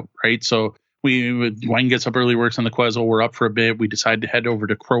in and out, right? So Wayne gets up early, works on the Quezzle. We're up for a bit. We decided to head over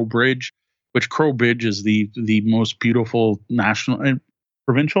to Crow Bridge, which Crow Bridge is the most beautiful national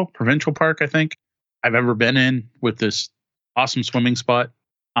provincial park, I think, I've ever been in, with this awesome swimming spot.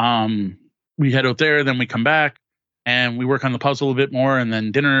 We head out there, then we come back and we work on the puzzle a bit more. And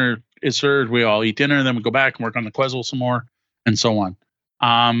then dinner is served. We all eat dinner. Then we go back and work on the Quezzle some more and so on.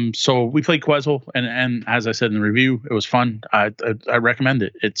 So we played Quezzle, and as I said in the review, it was fun. I recommend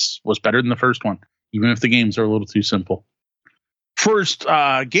it. Was better than the first one, even if the games are a little too simple. First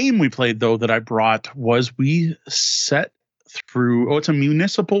game we played, though, that I brought was we set through, it's a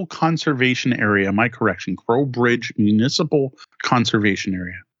municipal conservation area. My correction, Crow Bridge Municipal Conservation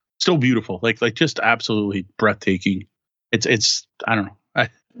Area. Still beautiful, like just absolutely breathtaking. It's I don't know.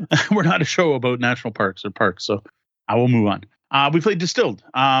 We're not a show about national parks or parks, so I will move on. We played Distilled.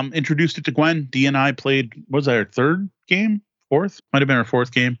 Introduced it to Gwen. Dee and I played, was that our third game? Fourth? Might have been our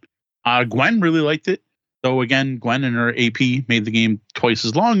fourth game. Gwen really liked it. Though, again, Gwen and her AP made the game twice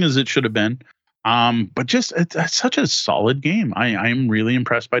as long as it should have been. But just, it's such a solid game. I am really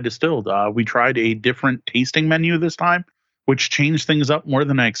impressed by Distilled. We tried a different tasting menu this time, which changed things up more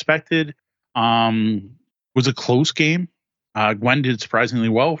than I expected. Was a close game. Gwen did surprisingly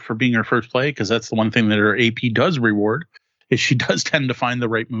well for being her first play, because that's the one thing that her AP does reward, is she does tend to find the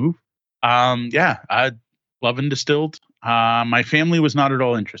right move. I loving Distilled. My family was not at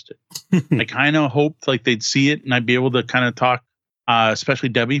all interested. I kind of hoped like they'd see it and I'd be able to kind of talk, especially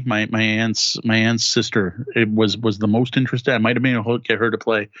Debbie, my aunt's sister. It was the most interested. I might have been able to get her to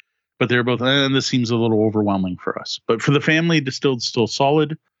play, but they're both, this seems a little overwhelming for us. But for the family, Distilled still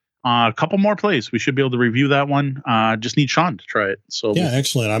solid. A couple more plays. We should be able to review that one. Just need Sean to try it. So yeah,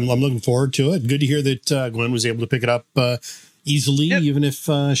 excellent. I'm looking forward to it. Good to hear that Gwen was able to pick it up easily, even if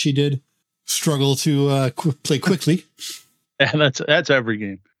she did struggle to play quickly. Yeah, that's every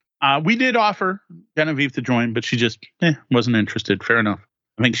game. We did offer Genevieve to join, but she just wasn't interested. Fair enough.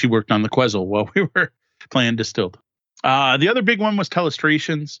 I think she worked on the Quezzle while we were playing Distilled. The other big one was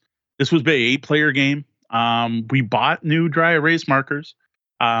Telestrations. This was a 8-player game. We bought new dry erase markers.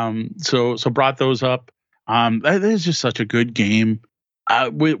 So brought those up. That is just such a good game.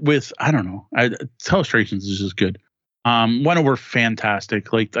 With I don't know, Telestrations is just good. Went over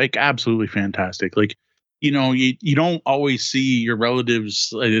fantastic, like absolutely fantastic. Like, you know, you don't always see your relatives.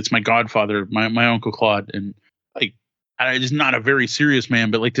 Like, it's my godfather, my Uncle Claude, and like, he's not a very serious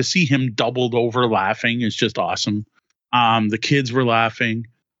man, but like to see him doubled over laughing is just awesome. The kids were laughing.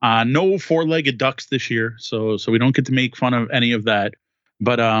 No 4-legged ducks this year, so we don't get to make fun of any of that.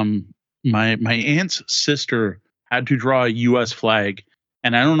 But my aunt's sister had to draw a U.S. flag.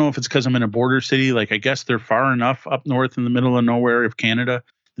 And I don't know if it's because I'm in a border city. Like, I guess they're far enough up north in the middle of nowhere of Canada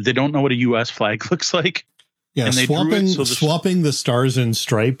that they don't know what a U.S. flag looks like. Yeah, and swapping the stars and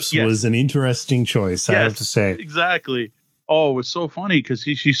stripes was an interesting choice, I have to say. Exactly. Oh, it was so funny because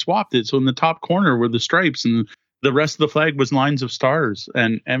she swapped it. So in the top corner were the stripes and the rest of the flag was lines of stars.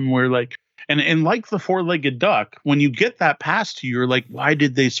 And we're like, and like the 4-legged duck, when you get that past you, you're like, why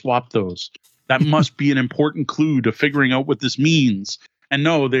did they swap those? That must be an important clue to figuring out what this means. And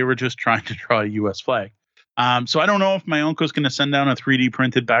no, they were just trying to draw a U.S. flag. So I don't know if my uncle's going to send down a 3D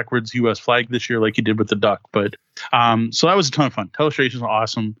printed backwards U.S. flag this year like he did with the duck. But so that was a ton of fun. Telestrations was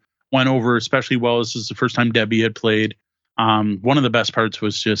awesome. Went over especially well. This is the first time Debbie had played. One of the best parts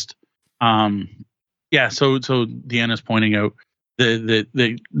was just, so Deanna's pointing out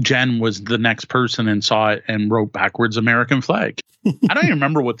the Jen was the next person and saw it and wrote backwards American flag. I don't even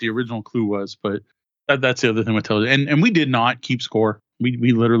remember what the original clue was, but that's the other thing with television. And we did not keep score.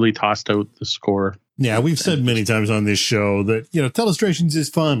 We literally tossed out the score. Yeah, we've said many times on this show that, you know, Telestrations is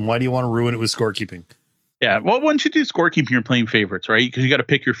fun. Why do you want to ruin it with scorekeeping? Yeah, well, once you do scorekeeping, you're playing favorites, right? Because you got to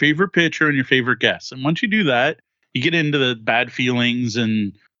pick your favorite pitcher and your favorite guess. And once you do that, you get into the bad feelings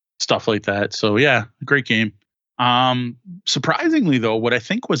and stuff like that. So, yeah, great game. Surprisingly, though, what I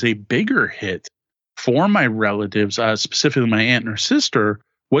think was a bigger hit for my relatives, specifically my aunt and her sister,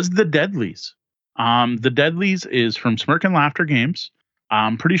 was the Deadlies. The Deadlies is from Smirk and Laughter Games.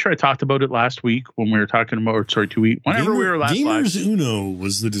 I'm pretty sure I talked about it last week when we were talking about, 2 weeks, whenever we were last Gamers live. Uno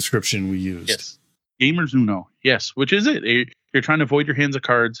was the description we used. Yes. Gamers Uno. Yes. Which is it. You're trying to avoid your hands of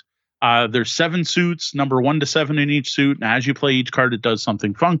cards. There's 7 suits, number 1 to 7 in each suit. And as you play each card, it does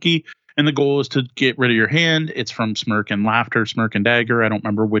something funky. And the goal is to get rid of your hand. It's from Smirk and Laughter, Smirk and Dagger. I don't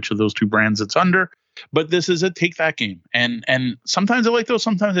remember which of those 2 brands it's under. But this is a take that game. And sometimes I like those,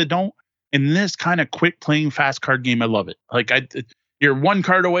 sometimes I don't. In this kind of quick playing fast card game, I love it. Like you're 1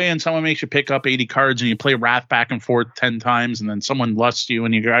 card away and someone makes you pick up 80 cards and you play Wrath back and forth 10 times and then someone lusts you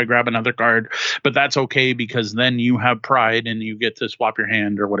and you gotta grab another card. But that's okay because then you have pride and you get to swap your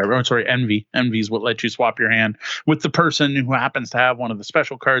hand or whatever. Oh, sorry, envy. Envy is what lets you swap your hand with the person who happens to have one of the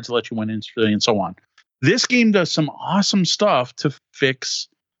special cards that let you win instantly and so on. This game does some awesome stuff to fix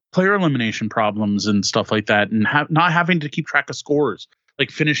player elimination problems and stuff like that and not having to keep track of scores.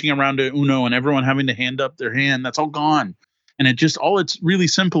 Like finishing around to Uno and everyone having to hand up their hand, that's all gone. And it's really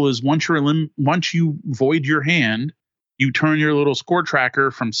simple is once you void your hand, you turn your little score tracker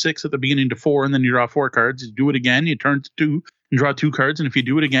from 6 at the beginning to 4, and then you draw 4 cards. You do it again, you turn to 2 and draw 2 cards. And if you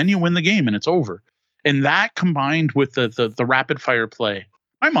do it again, you win the game and it's over. And that combined with the rapid fire play.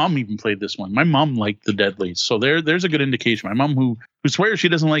 My mom even played this one. My mom liked the Deadlies. So there's a good indication. My mom, who swears she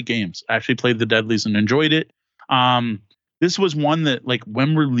doesn't like games, actually played the Deadlies and enjoyed it. This was one that, like,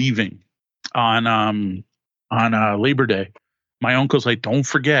 when we're leaving on Labor Day, my uncle's like, don't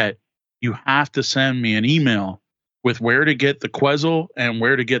forget, you have to send me an email with where to get the Quetzal and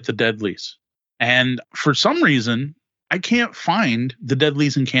where to get the Deadlies. And for some reason, I can't find the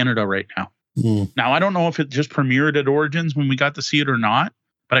Deadlies in Canada right now. Now, I don't know if it just premiered at Origins when we got to see it or not,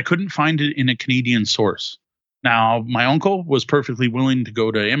 but I couldn't find it in a Canadian source. Now, my uncle was perfectly willing to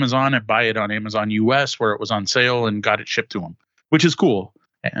go to Amazon and buy it on Amazon US, where it was on sale, and got it shipped to him, which is cool,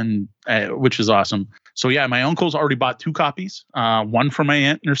 and which is awesome. So yeah, my uncle's already bought 2 copies, one for my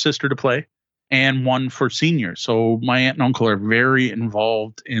aunt and her sister to play, and one for seniors. So my aunt and uncle are very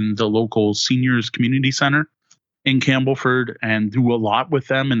involved in the local seniors community center in Campbellford and do a lot with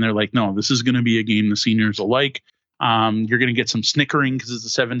them. And they're like, no, this is going to be a game the seniors will like. You're going to get some snickering because it's the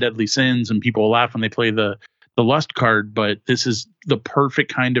 7 deadly sins and people will laugh when they play the lust card, but this is the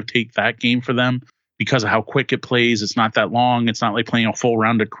perfect kind of take that game for them because of how quick it plays. It's not that long. It's not like playing a full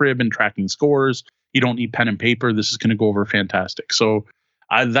round of crib and tracking scores. You don't need pen and paper. This is going to go over fantastic. So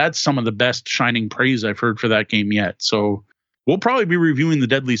that's some of the best shining praise I've heard for that game yet. So we'll probably be reviewing the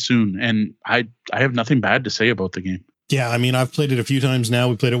Deadly soon, and I have nothing bad to say about the game. Yeah, I mean, I've played it a few times now.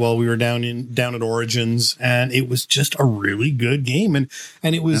 We played it while we were down at Origins, and it was just a really good game. And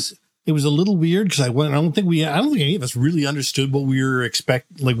it was it was a little weird because I don't think any of us really understood what we were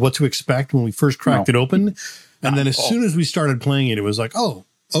what to expect when we first cracked it open. And then as soon as we started playing it, it was like, oh,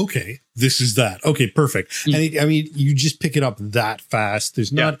 okay, this is that. Okay, perfect. And I mean, you just pick it up that fast.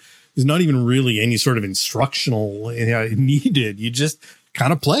 There's not even really any sort of instructional needed. You just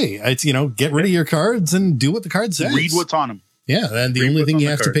kind of play. It's, get rid of your cards and do what the card says. Read what's on them. Yeah, and the only thing you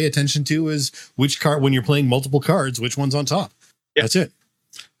have to pay attention to is which card, when you're playing multiple cards, which one's on top. Yeah. That's it.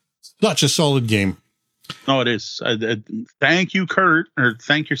 Such a solid game. No, it is. Thank you, Kurt, or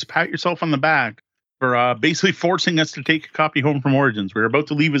pat yourself on the back for basically forcing us to take a copy home from Origins. We were about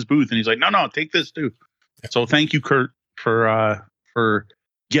to leave his booth, and he's like, no, take this too. Yeah. So thank you, Kurt, for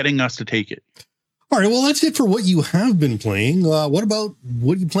getting us to take it. All right, well, that's it for what you have been playing. What about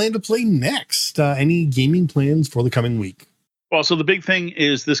what you plan to play next? Any gaming plans for the coming week? Well, so the big thing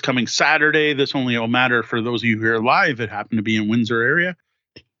is this coming Saturday. This only will matter for those of you who are live. It happened to be in Windsor area.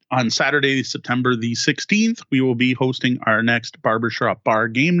 On Saturday, September the 16th, we will be hosting our next Barbershop Bar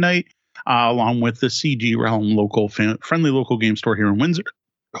game night, along with the CG Realm friendly local game store here in Windsor.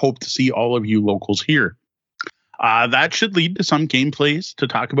 Hope to see all of you locals here. That should lead to some gameplays to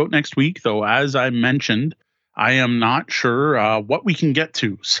talk about next week, though, as I mentioned, I am not sure what we can get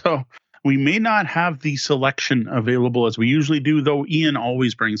to. So we may not have the selection available as we usually do, though Ian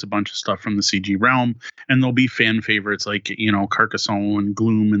always brings a bunch of stuff from the CG Realm, and there'll be fan favorites like, Carcassonne and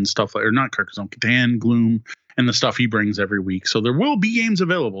Gloom and stuff, or not Carcassonne, Catan, Gloom, and the stuff he brings every week. So there will be games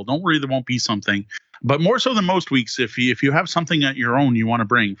available. Don't worry, there won't be something. But more so than most weeks, if you have something at your own you want to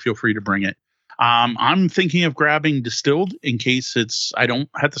bring, feel free to bring it. I'm thinking of grabbing Distilled in case I don't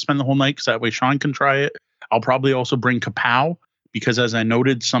have to spend the whole night, because that way Sean can try it. I'll probably also bring Kapow, because as I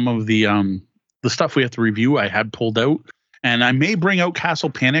noted, some of the stuff we have to review I had pulled out, and I may bring out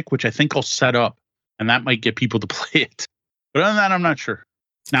Castle Panic, which I think I'll set up, and that might get people to play it. But other than that, I'm not sure.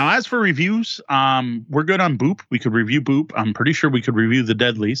 Now, as for reviews, we're good on Boop. We could review Boop. I'm pretty sure we could review the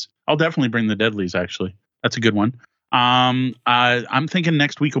Deadlies. I'll definitely bring the Deadlies, actually. That's a good one. I'm thinking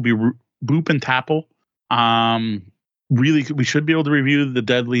next week will be Boop and Tapple. Really, we should be able to review the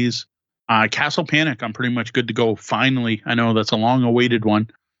Deadlies. Castle Panic, I'm pretty much good to go. Finally, I know that's a long-awaited one.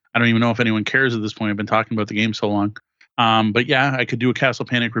 I don't even know if anyone cares at this point. I've been talking about the game so long. But yeah, I could do a Castle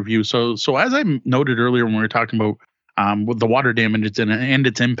Panic review. So as I noted earlier when we were talking about with the water damage and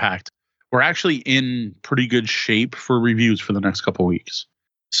its impact, we're actually in pretty good shape for reviews for the next couple of weeks.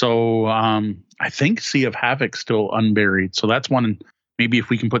 So I think Sea of Havoc still unburied. So that's one. Maybe if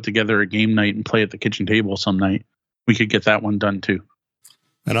we can put together a game night and play at the kitchen table some night, we could get that one done too.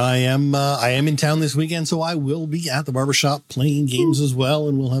 And I am in town this weekend, so I will be at the barbershop playing games as well,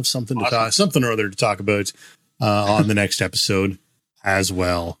 and we'll have something or other to talk about on the next episode as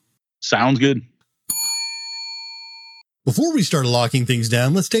well. Sounds good. Before we start locking things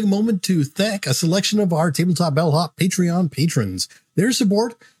down, let's take a moment to thank a selection of our Tabletop Bellhop Patreon patrons. Their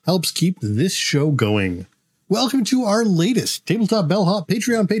support helps keep this show going. Welcome to our latest Tabletop Bellhop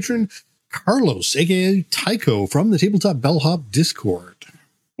Patreon patron, Carlos, aka Tycho, from the Tabletop Bellhop Discord.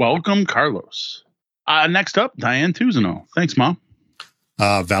 Welcome, Carlos. Next up, Diane Tuzano. Thanks, Mom.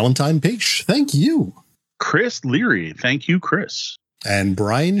 Valentine Page. Thank you. Chris Leary. Thank you, Chris. And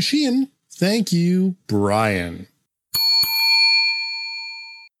Brian Sheehan. Thank you, Brian.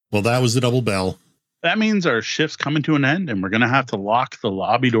 Well, that was the double bell. That means our shift's coming to an end and we're going to have to lock the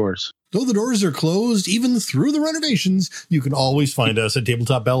lobby doors. Though the doors are closed, even through the renovations, you can always find us at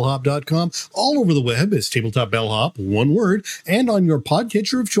tabletopbellhop.com. All over the web is Tabletop Bellhop, one word, and on your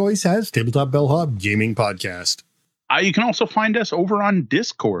podcatcher of choice has Tabletop Bellhop Gaming Podcast. You can also find us over on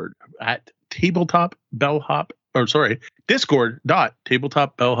Discord at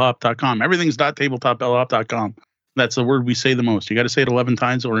discord.tabletopbellhop.com. Everything's .tabletopbellhop.com. That's the word we say the most. You got to say it 11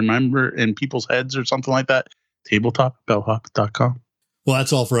 times or remember in people's heads or something like that. tabletopbellhop.com. Well,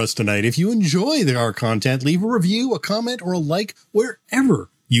 that's all for us tonight. If you enjoy our content, leave a review, a comment, or a like wherever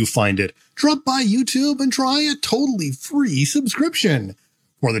you find it. Drop by YouTube and try a totally free subscription.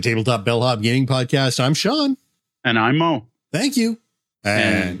 For the Tabletop Bellhop Gaming Podcast, I'm Sean. And I'm Mo. Thank you.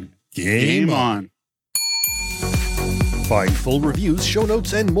 And game on. Find full reviews, show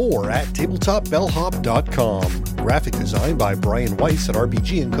notes, and more at tabletopbellhop.com. Graphic design by Brian Weiss at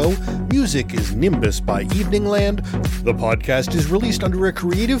RPG & Co. Music is Nimbus by Eveningland. The podcast is released under a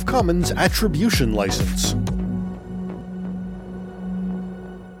Creative Commons Attribution license.